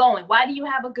 Where are you going? Why do you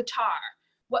have a guitar?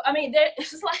 Well, I mean,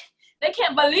 it's just like, they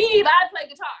can't believe I play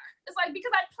guitar. It's like,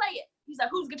 because I play it. He's like,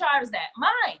 whose guitar is that?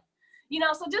 Mine. You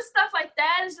know, so just stuff like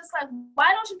that is just like,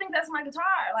 why don't you think that's my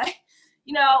guitar? Like,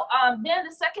 you know, then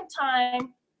the second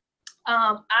time,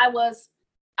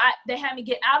 they had me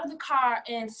get out of the car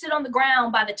and sit on the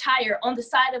ground by the tire on the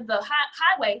side of the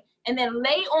highway and then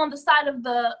lay on the side of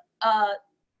the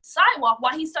sidewalk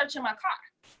while he's searching my car.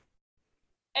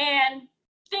 And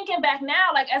thinking back now,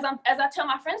 like as I tell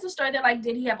my friends the story, they're like,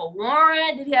 did he have a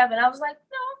warrant? And I was like,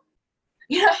 no.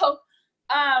 You know,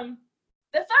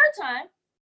 the third time,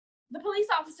 the police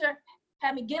officer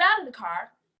had me get out of the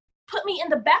car, put me in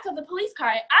the back of the police car.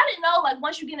 I didn't know, like,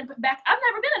 once you get in the back, I've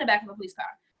never been in the back of a police car.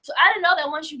 So I didn't know that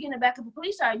once you get in the back of a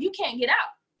police car, you can't get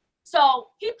out. So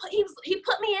he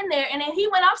put me in there, and then he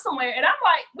went off somewhere, and I'm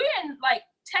like, we're in like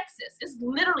Texas. It's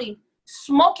literally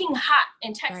smoking hot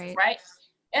in Texas, right?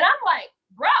 And I'm like,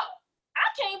 bro, I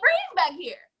can't breathe back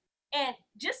here. And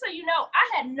just so you know,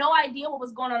 I had no idea what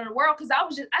was going on in the world because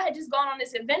I had just gone on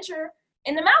this adventure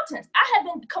in the mountains. I had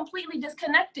been completely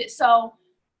disconnected. So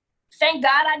thank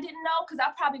God I didn't know, because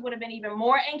I probably would have been even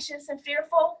more anxious and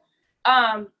fearful.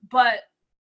 But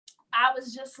I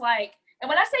was just like, and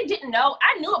when I say didn't know,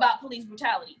 I knew about police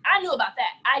brutality. I knew about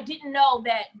that. I didn't know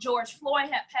that George Floyd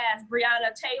had passed,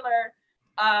 Breonna Taylor,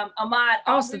 Ahmaud.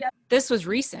 Oh, so this was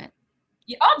recent.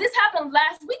 Yeah, oh, this happened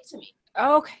last week to me.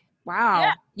 Okay.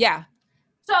 Wow. Yeah.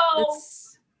 So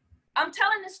I'm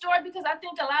telling this story because I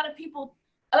think a lot of people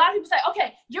say,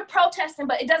 okay, you're protesting,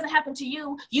 but it doesn't happen to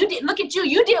you. You did, look at you.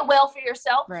 You did well for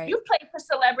yourself. Right. You've played for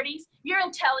celebrities. You're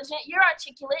intelligent. You're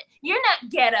articulate. You're not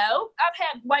ghetto. I've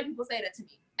had white people say that to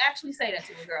me. Actually say that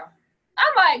to me, girl.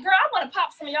 I'm like, girl, I want to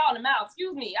pop some of y'all in the mouth.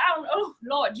 Excuse me. Oh,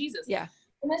 Lord Jesus. Yeah.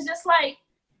 And it's just like,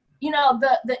 you know,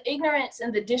 the ignorance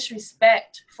and the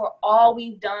disrespect for all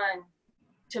we've done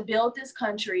to build this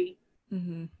country,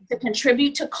 to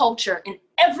contribute to culture in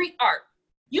every art.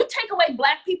 You take away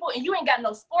Black people and you ain't got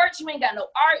no sports, you ain't got no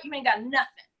art, you ain't got nothing.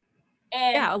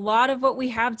 And yeah, a lot of what we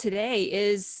have today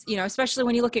is, you know, especially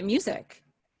when you look at music.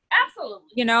 Absolutely.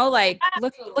 You know, like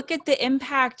look at the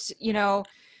impact, you know,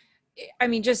 I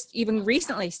mean, just even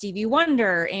recently, Stevie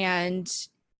Wonder and,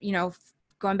 you know,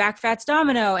 going back Fats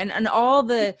Domino and all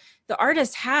the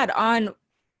artists had on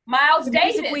Miles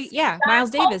Davis. Miles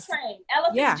Davis.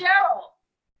 Ella Fitzgerald.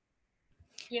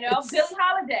 You know, Billie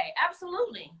Holiday.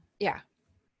 Absolutely. Yeah.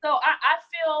 So I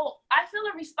feel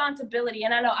a responsibility,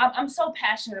 and I know I'm so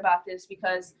passionate about this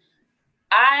because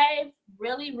I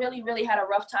really, really, really had a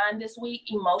rough time this week.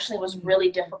 Emotionally, it was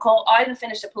really difficult. I didn't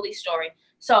finish the police story.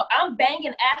 So I'm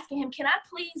banging, asking him, can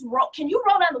you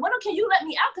roll down the window? Can you let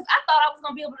me out? Because I thought I was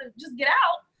going to be able to just get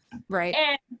out. Right.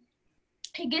 And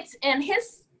he gets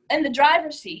in the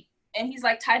driver's seat, and he's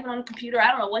like typing on the computer. I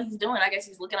don't know what he's doing. I guess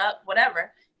he's looking up,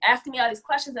 whatever, asking me all these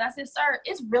questions. And I said, sir,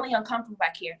 it's really uncomfortable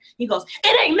back here. He goes,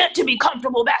 it ain't meant to be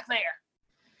comfortable back there.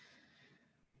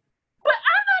 But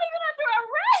I'm not even under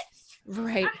arrest.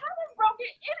 Right. I haven't broken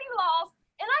any laws,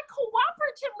 and I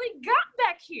cooperatively got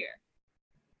back here.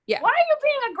 Yeah. Why are you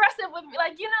being aggressive with me?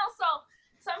 Like, you know, so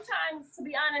sometimes, to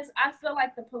be honest, I feel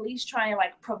like the police try and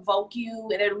like provoke you,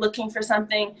 and they're looking for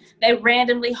something. They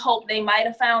randomly hope they might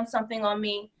have found something on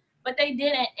me, but they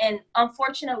didn't. And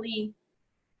unfortunately,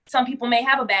 some people may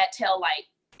have a bad tail light,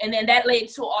 and then that led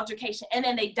to an altercation, and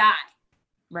then they die.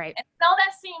 Right. And I know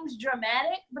that seems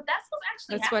dramatic, but that's what's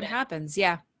actually That's happening. what happens.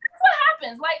 Yeah. That's what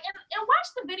happens. Like, and watch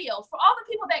the videos. For all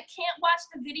the people that can't watch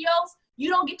the videos, you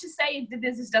don't get to say that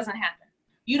this doesn't happen.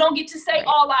 You don't get to say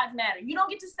all lives matter. You don't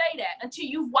get to say that until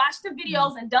you've watched the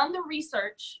videos and done the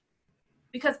research,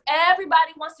 because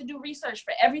everybody wants to do research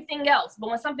for everything else. But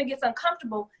when something gets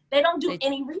uncomfortable, they don't do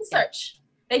any research.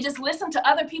 They just listen to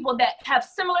other people that have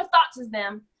similar thoughts as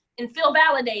them and feel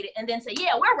validated and then say,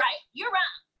 yeah, we're right, you're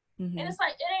wrong. And it's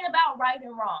like, it ain't about right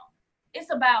and wrong.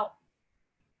 It's about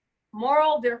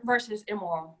moral versus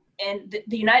immoral. And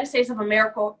the United States of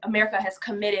America has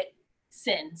committed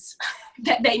sins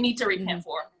that they need to repent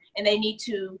for. and they need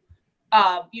to,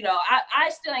 you know, I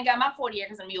still ain't got my 40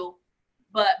 acres and a mule,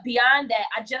 but beyond that,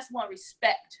 I just want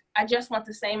respect. I just want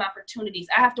the same opportunities.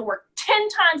 I have to work 10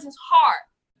 times as hard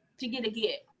to get a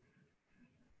gig.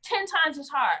 10 times as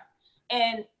hard.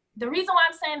 And the reason why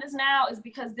I'm saying this now is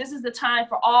because this is the time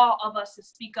for all of us to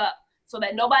speak up so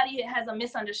that nobody has a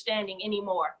misunderstanding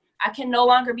anymore. I can no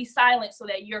longer be silent so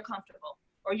that you're comfortable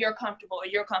or you're comfortable or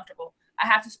you're comfortable. I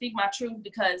have to speak my truth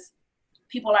because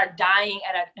people are dying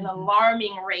at an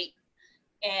alarming rate.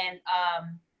 And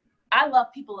I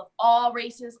love people of all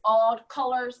races, all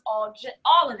colors, all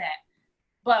of that.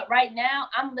 But right now,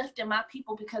 I'm lifting my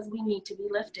people because we need to be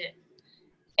lifted.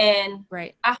 And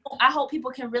right. I hope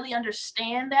people can really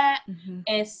understand that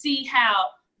and see how,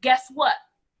 guess what?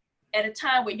 At a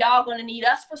time where y'all gonna need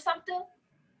us for something,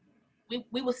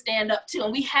 we will stand up too,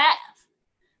 and we have.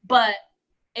 But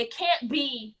it can't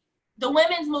be the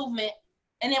women's movement,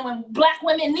 and then when Black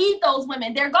women need those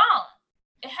women, they're gone.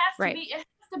 It has to be. It has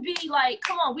to be like,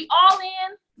 come on, we all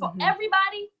in for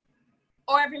everybody,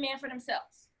 or every man for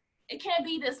themselves. It can't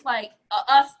be this like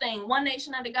us thing, one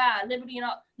nation under God, liberty and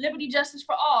all, liberty, justice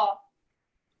for all.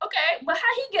 Okay, but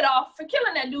how he get off for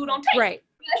killing that dude on tape? Right.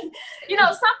 You know,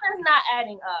 something's not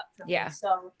adding up for me. Yeah.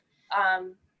 So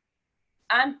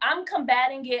I'm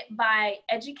combating it by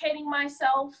educating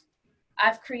myself.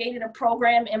 I've created a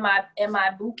program in my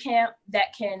boot camp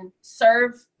that can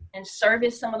serve and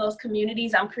service some of those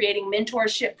communities. I'm creating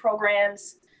mentorship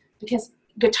programs because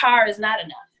guitar is not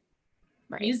enough.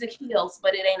 Right. Music heals,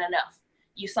 but it ain't enough.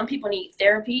 Some people need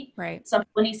therapy. Right. Some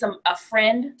people need a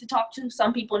friend to talk to.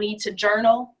 Some people need to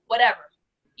journal, whatever.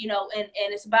 You know, and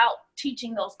it's about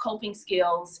teaching those coping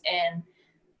skills and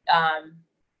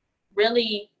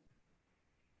really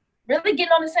getting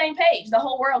on the same page, the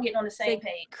whole world getting on the same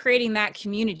page. Creating that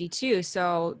community too,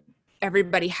 so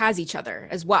everybody has each other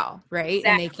as well, right? Exactly.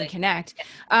 And they can connect.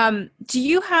 Do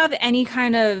you have any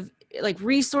kind of like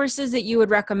resources that you would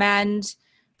recommend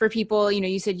for people? You know,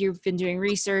 you said you've been doing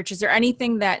research. Is there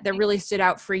anything that really stood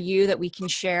out for you that we can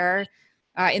share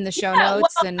in the show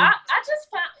notes? Well, and I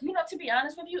just found, you know, to be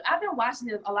honest with you, I've been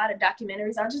watching a lot of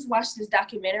documentaries. I just watched this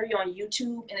documentary on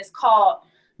YouTube, and it's called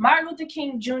Martin Luther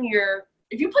King Jr.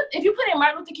 If you put in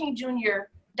Martin Luther King Jr.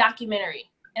 documentary,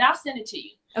 and I'll send it to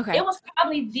you. Okay. It was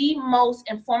probably the most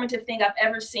informative thing I've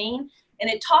ever seen, and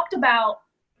it talked about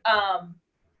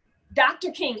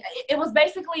Dr. King. It was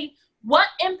basically, what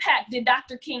impact did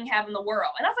Dr. King have in the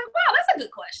world? And I was like, wow, that's a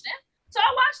good question. So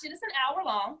I watched it. It's an hour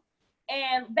long.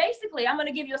 And basically, I'm going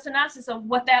to give you a synopsis of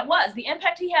what that was. The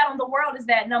impact he had on the world is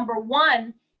that, number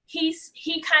one, he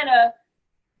kind of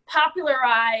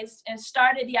popularized and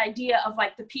started the idea of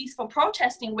like the peaceful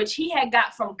protesting, which he had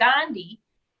got from Gandhi.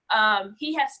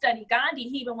 He had studied Gandhi.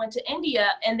 He even went to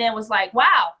India and then was like,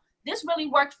 wow, this really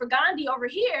worked for Gandhi over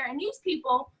here and these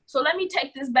people. So let me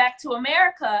take this back to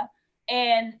America.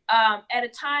 And at a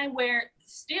time where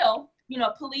still, you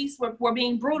know, police were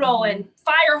being brutal and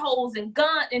fire hoses and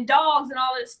guns and dogs and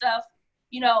all this stuff,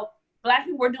 you know, Black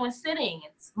people were doing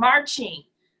sit-ins, marching,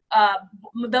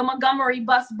 the Montgomery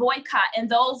bus boycott. And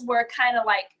those were kind of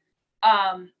like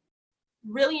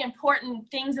really important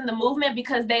things in the movement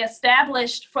because they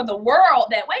established for the world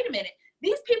that, wait a minute,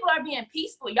 these people are being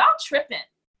peaceful. Y'all tripping,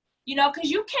 you know, because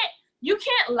you can't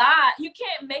lie. You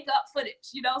can't make up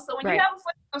footage, you know? So when you have a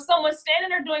footage of someone standing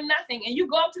there doing nothing and you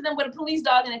go up to them with a police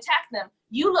dog and attack them,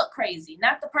 you look crazy,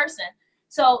 not the person.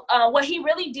 So what he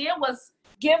really did was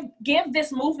give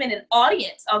this movement an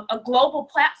audience, a global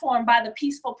platform by the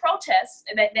peaceful protests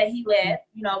that he led,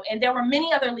 you know, and there were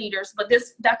many other leaders, but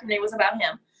this documentary was about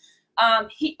him.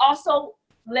 He also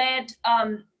led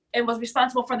and was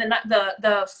responsible for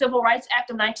the Civil Rights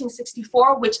Act of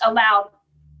 1964, which allowed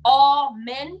all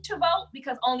men to vote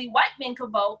because only white men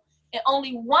could vote and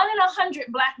only 1 in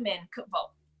 100 Black men could vote.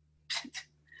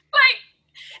 Like,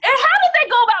 and how did they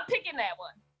go about picking that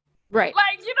one? Right.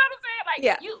 Like, you know what I'm saying?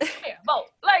 Like, you vote.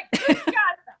 Like,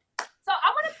 God. So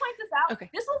I want to point this out. Okay.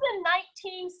 This was in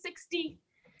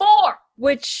 1964.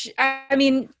 Which, I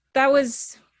mean, that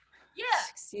was...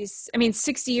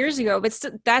 60 years ago, but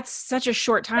that's such a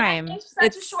short time. It's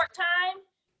such a short time,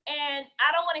 and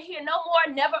I don't want to hear no more.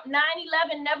 Never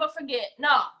 9/11. Never forget.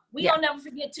 No, we don't never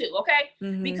forget too. Okay,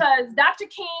 because Dr.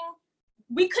 King,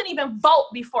 we couldn't even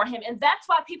vote before him, and that's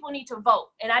why people need to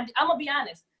vote. And I'm gonna be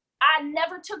honest, I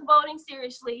never took voting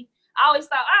seriously. I always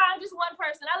thought, I'm just one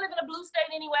person. I live in a blue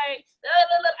state anyway.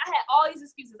 I had all these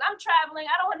excuses. I'm traveling.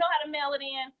 I don't know how to mail it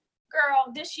in. Girl,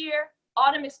 this year,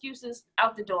 all them excuses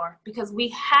out the door because we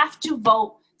have to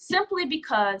vote simply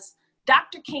because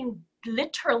Dr. King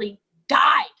literally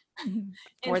died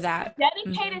for that.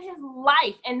 Dedicated his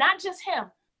life, and not just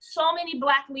him, so many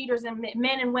Black leaders and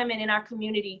men and women in our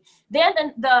community. Then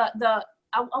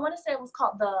I want to say it was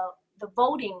called the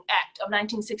Voting Act of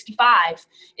 1965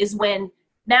 is when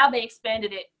now they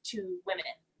expanded it to women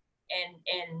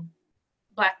and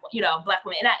Black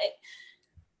women. And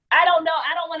I don't know.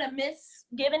 I don't want to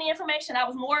give any information. I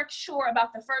was more sure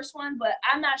about the first one, but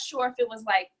I'm not sure if it was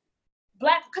like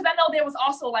Black, because I know there was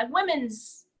also like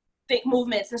women's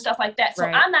movements and stuff like that. So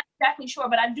I'm not exactly sure,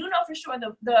 but I do know for sure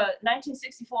the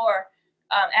 1964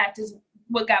 act is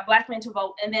what got Black men to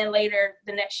vote. And then later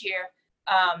the next year,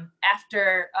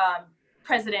 after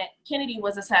President Kennedy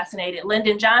was assassinated,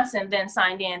 Lyndon Johnson then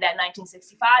signed in that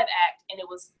 1965 act, and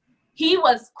he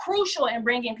was crucial in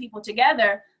bringing people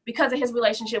together because of his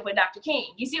relationship with Dr.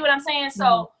 King. You see what I'm saying?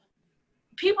 So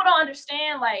people don't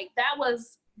understand, like, that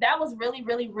was really,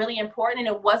 really, really important, and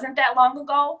it wasn't that long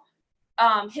ago.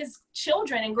 His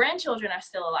children and grandchildren are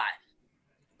still alive.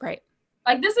 Right.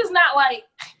 Like, this is not like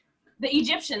the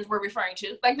Egyptians we're referring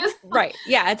to. Like this. Right.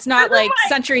 Yeah. It's not like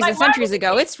centuries and centuries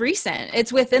ago. It's recent.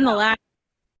 It's within the last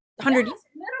 100 years.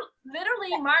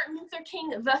 Literally, Martin Luther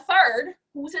King III,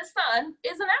 who's his son,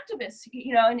 is an activist,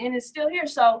 and is still here.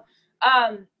 So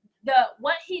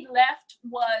what he left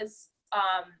was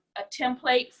a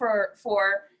template for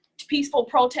peaceful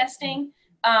protesting.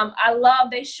 I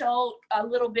love they showed a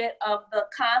little bit of the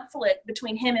conflict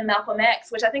between him and Malcolm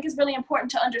X, which I think is really important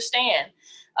to understand.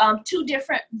 Two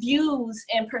different views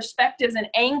and perspectives and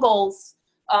angles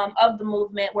of the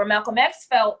movement, where Malcolm X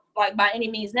felt like by any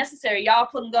means necessary, y'all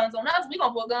putting guns on us, we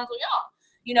gonna put guns on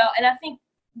y'all, and I think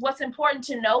what's important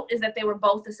to note is that they were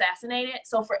both assassinated.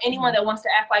 So for anyone that wants to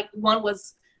act like one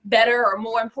was better or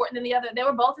more important than the other, they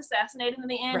were both assassinated in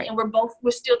the end, and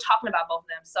we're still talking about both of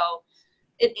them. So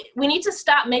we need to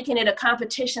stop making it a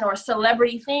competition or a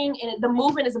celebrity thing, and the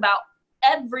movement is about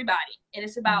everybody, and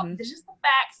it's about it's just the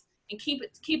facts, and keep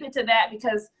it to that,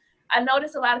 because I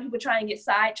notice a lot of people try and get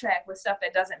sidetracked with stuff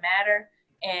that doesn't matter.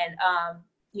 And,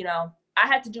 I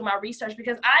had to do my research,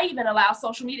 because I even allow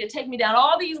social media to take me down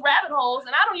all these rabbit holes,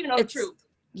 and I don't even know the truth.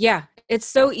 Yeah. It's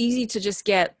so easy to just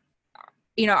get,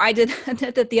 I did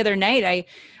that the other night.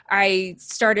 I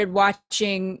started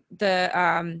watching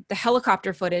the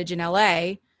helicopter footage in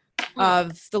LA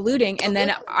of the looting. And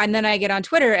then I get on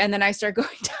Twitter, and then I start going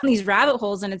down these rabbit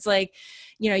holes, and it's like,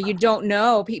 you don't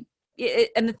know people.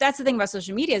 And that's the thing about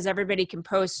social media, is everybody can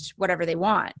post whatever they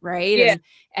want. Right. Yeah.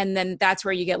 And then that's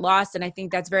where you get lost. And I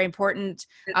think that's very important.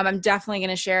 I'm definitely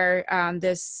going to share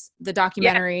the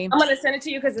documentary. Yeah. I'm going to send it to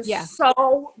you, because it's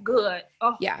so good.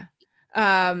 Oh. Yeah.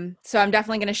 So I'm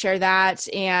definitely going to share that.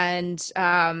 And,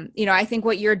 I think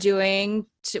what you're doing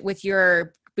with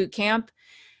your boot camp,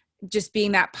 just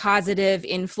being that positive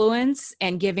influence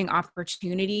and giving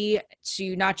opportunity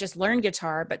to not just learn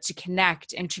guitar, but to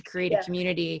connect and to create a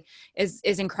community is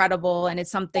incredible. And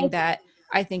it's something that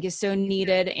I think is so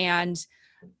needed. And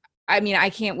I mean,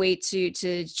 I can't wait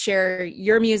to share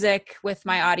your music with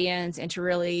my audience, and to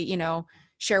really,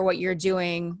 share what you're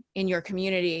doing in your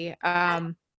community.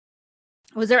 Are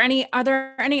there any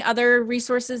other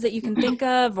resources that you can think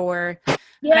of, or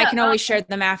and I can always share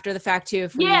them after the fact too.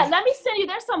 Let me send you.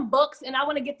 There's some books, and I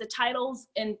want to get the titles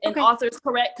and authors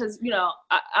correct, because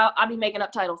I'll be making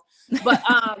up titles. But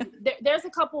there's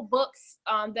a couple books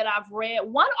that I've read.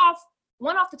 One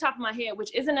off the top of my head,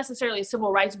 which isn't necessarily a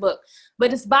civil rights book,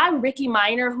 but it's by Ricky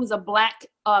Minor, who's a Black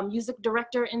music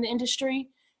director in the industry,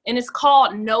 and it's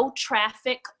called No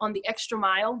Traffic on the Extra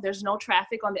Mile. There's no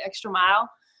traffic on the extra mile.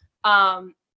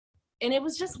 And it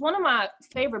was just one of my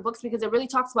favorite books, because it really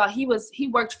talks about, he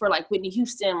worked for like Whitney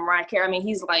Houston, Mariah Carey. I mean,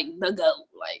 he's like the GOAT,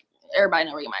 like everybody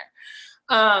know Ricky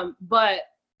Minor. But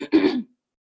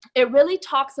it really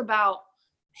talks about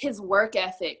his work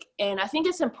ethic. And I think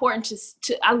it's important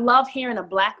I love hearing a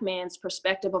Black man's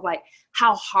perspective of like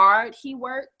how hard he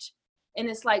worked. And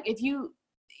it's like,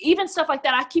 even stuff like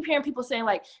that, I keep hearing people saying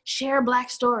like, share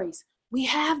Black stories. We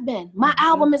have been. My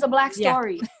album is a Black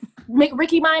story.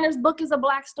 Ricky Minor's book is a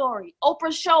Black story.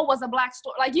 Oprah's show was a Black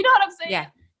story. Like, you know what I'm saying? Yeah.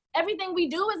 Everything we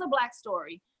do is a Black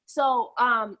story. So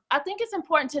I think it's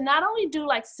important to not only do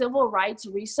like civil rights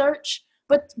research,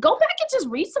 but go back and just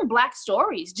read some Black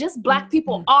stories. Just Black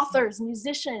people, authors,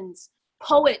 musicians,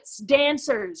 poets,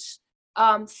 dancers,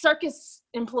 circus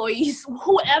employees,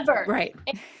 whoever. Right.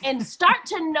 And start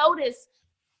to notice,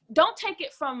 don't take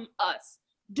it from us.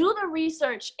 Do the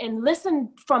research and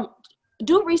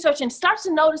do research and start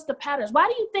to notice the patterns. Why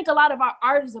do you think a lot of our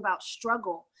art is about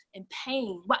struggle and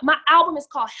pain? My album is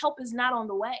called Help Is Not on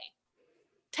the Way.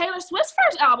 Taylor Swift's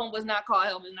first album was not called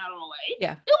Help Is Not on the Way.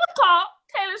 Yeah. It was called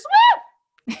Taylor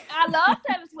Swift. I love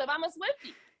Taylor Swift. I'm a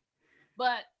Swiftie.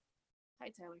 But,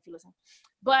 hi Taylor, if you listen.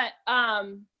 But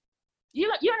You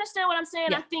understand what I'm saying?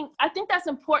 Yeah. I think that's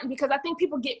important because I think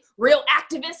people get real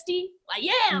activisty, like,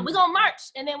 yeah, we're gonna march,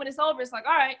 and then when it's over, it's like,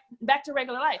 all right, back to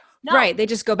regular life. No, right. They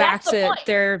just go back to point.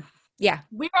 their, yeah.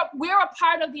 We're a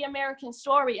part of the American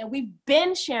story, and we've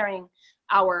been sharing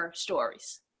our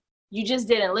stories. You just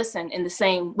didn't listen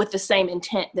with the same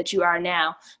intent that you are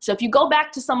now. So if you go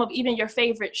back to some of even your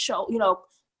favorite show, you know,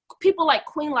 people like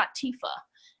Queen Latifah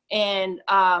and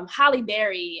Halle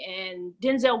Berry and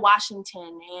Denzel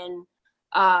Washington and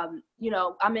you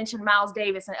know, I mentioned Miles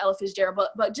Davis and Ella Fitzgerald,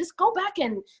 but just go back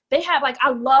and they have, like, I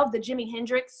love the Jimi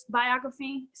Hendrix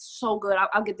biography. So good.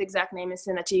 I'll get the exact name and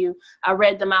send it to you. I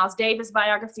read the Miles Davis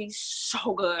biography.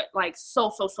 So good. Like,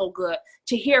 so good.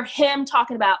 To hear him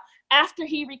talking about after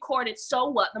he recorded So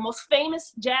What, the most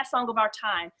famous jazz song of our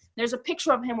time, there's a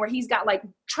picture of him where he's got, like,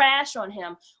 trash on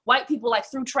him. White people, like,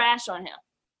 threw trash on him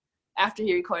after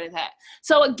he recorded that.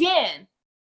 So again,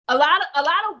 a lot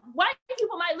of white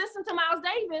people might listen to Miles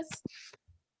Davis.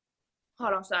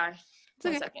 Hold on, sorry.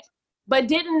 Okay. 1 second. But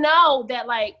didn't know that,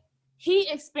 like, he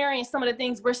experienced some of the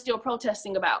things we're still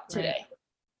protesting about today. Right.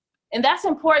 And that's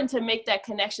important to make that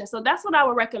connection. So that's what I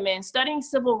would recommend. Studying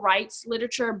civil rights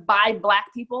literature by Black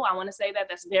people. I want to say that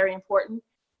that's very important.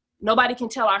 Nobody can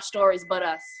tell our stories but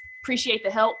us. Appreciate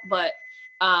the help, but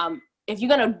if you're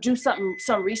going to do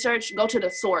some research, go to the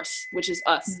source, which is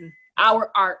us. Mm-hmm.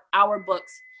 Our art, our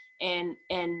books. And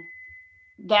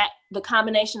that the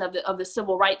combination of the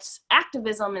civil rights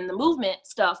activism and the movement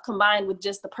stuff combined with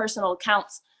just the personal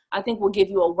accounts, I think will give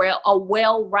you a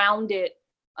well-rounded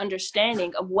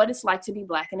understanding of what it's like to be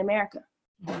Black in America.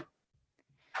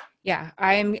 Yeah,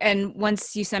 and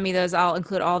once you send me those, I'll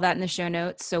include all that in the show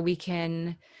notes so we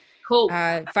can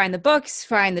find the books,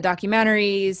 find the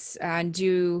documentaries, and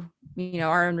do, you know,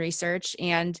 our own research.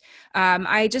 And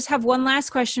I just have one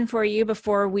last question for you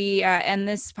before we end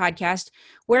this podcast.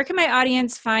 Where can my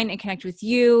audience find and connect with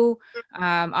you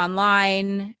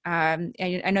online?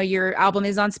 I know your album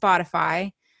is on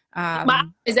Spotify. My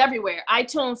album is everywhere.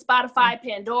 iTunes, Spotify,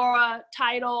 Pandora,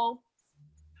 Tidal,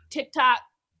 TikTok.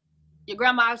 Your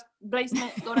grandma's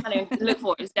basement, go down there and look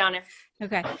for it. It's down there.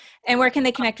 Okay. And where can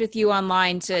they connect with you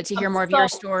online to hear more of your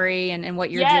story and what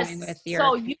you're doing with your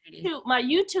community? My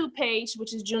YouTube page,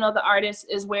 which is JUNO the Artist,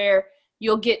 is where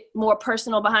you'll get more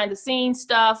personal behind the scenes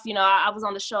stuff. You know, I was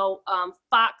on the show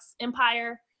Fox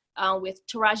Empire with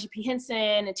Taraji P. Henson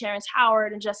and Terrence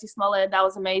Howard and Jussie Smollett. That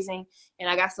was amazing. And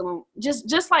I got some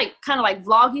just like kind of like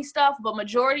vloggy stuff, but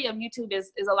majority of YouTube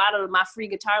is a lot of my free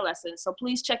guitar lessons. So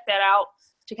please check that out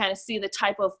to kind of see the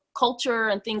type of culture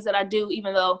and things that I do,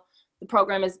 even though the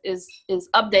program is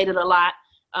updated a lot.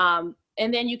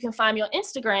 And then you can find me on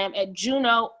Instagram at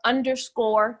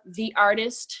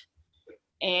JUNO_the_artist.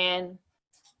 And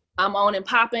I'm on and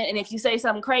popping. And if you say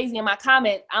something crazy in my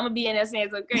comment, I'm going to be in there saying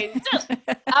something crazy too.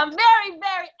 I'm very,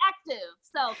 very active.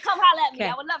 So come holler at me.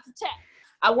 I would love to chat.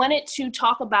 I wanted to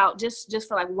talk about, just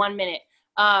for like 1 minute,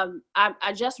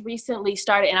 I just recently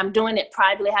started, and I'm doing it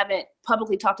privately, haven't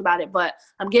publicly talked about it, but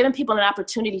I'm giving people an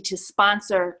opportunity to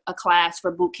sponsor a class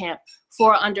for boot camp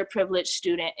for an underprivileged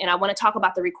student. And I want to talk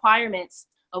about the requirements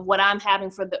of what I'm having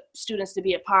for the students to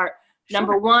be a part. Sure.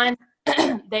 Number one,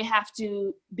 they have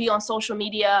to be on social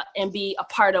media and be a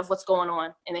part of what's going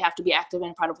on, and they have to be active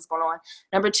and part of what's going on.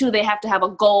 Number two, they have to have a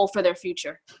goal for their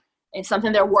future and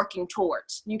something they're working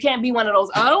towards. You can't be one of those,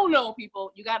 I don't know,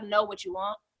 people. You got to know what you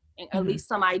want. And at least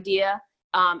some idea,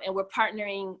 and we're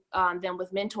partnering them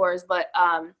with mentors. But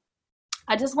I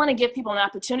just want to give people an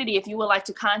opportunity. If you would like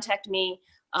to contact me,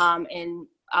 and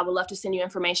I would love to send you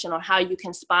information on how you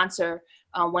can sponsor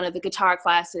one of the guitar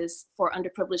classes for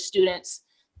underprivileged students,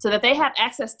 so that they have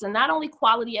access to not only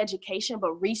quality education,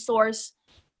 but resource,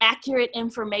 accurate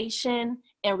information,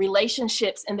 and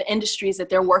relationships in the industries that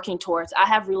they're working towards. I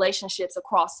have relationships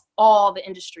across all the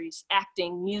industries: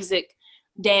 acting, music,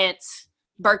 dance,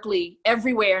 Berkeley,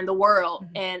 everywhere in the world.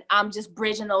 And I'm just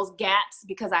bridging those gaps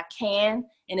because I can,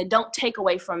 and it don't take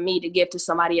away from me to give to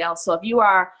somebody else. So if you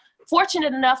are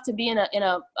fortunate enough to be in a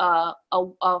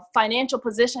financial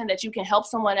position that you can help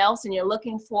someone else, and you're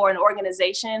looking for an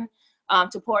organization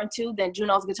to pour into, then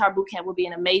JUNO's Guitar Bootcamp will be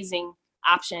an amazing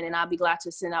option, and I'll be glad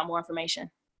to send out more information.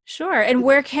 Sure. And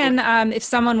where can, if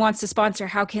someone wants to sponsor,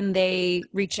 how can they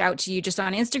reach out to you? Just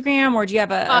on Instagram, or do you have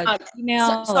a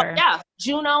email? Yeah,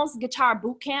 JUNO's Guitar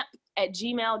Bootcamp at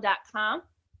gmail.com.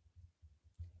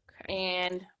 Okay.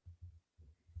 And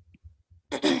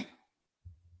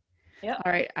yeah.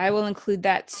 All right. I will include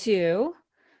that too.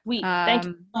 Thank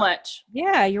you so much.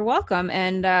 Yeah, you're welcome.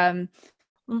 And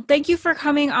thank you for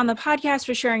coming on the podcast,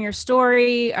 for sharing your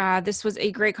story. This was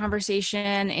a great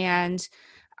conversation, and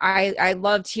I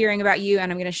loved hearing about you,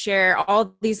 and I'm going to share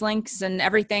all these links and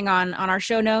everything on our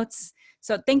show notes.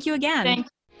 So thank you again.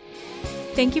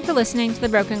 Thank you for listening to the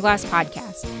Broken Glass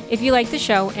Podcast. If you like the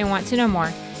show and want to know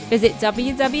more, visit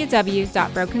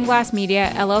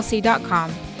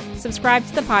www.brokenglassmediallc.com, subscribe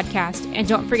to the podcast, and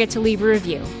don't forget to leave a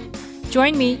review.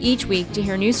 Join me each week to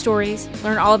hear new stories,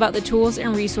 learn all about the tools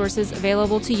and resources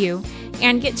available to you,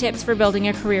 and get tips for building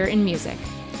a career in music.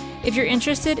 If you're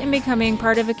interested in becoming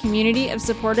part of a community of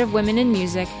supportive women in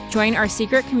music, join our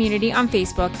secret community on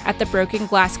Facebook at the Broken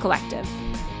Glass Collective.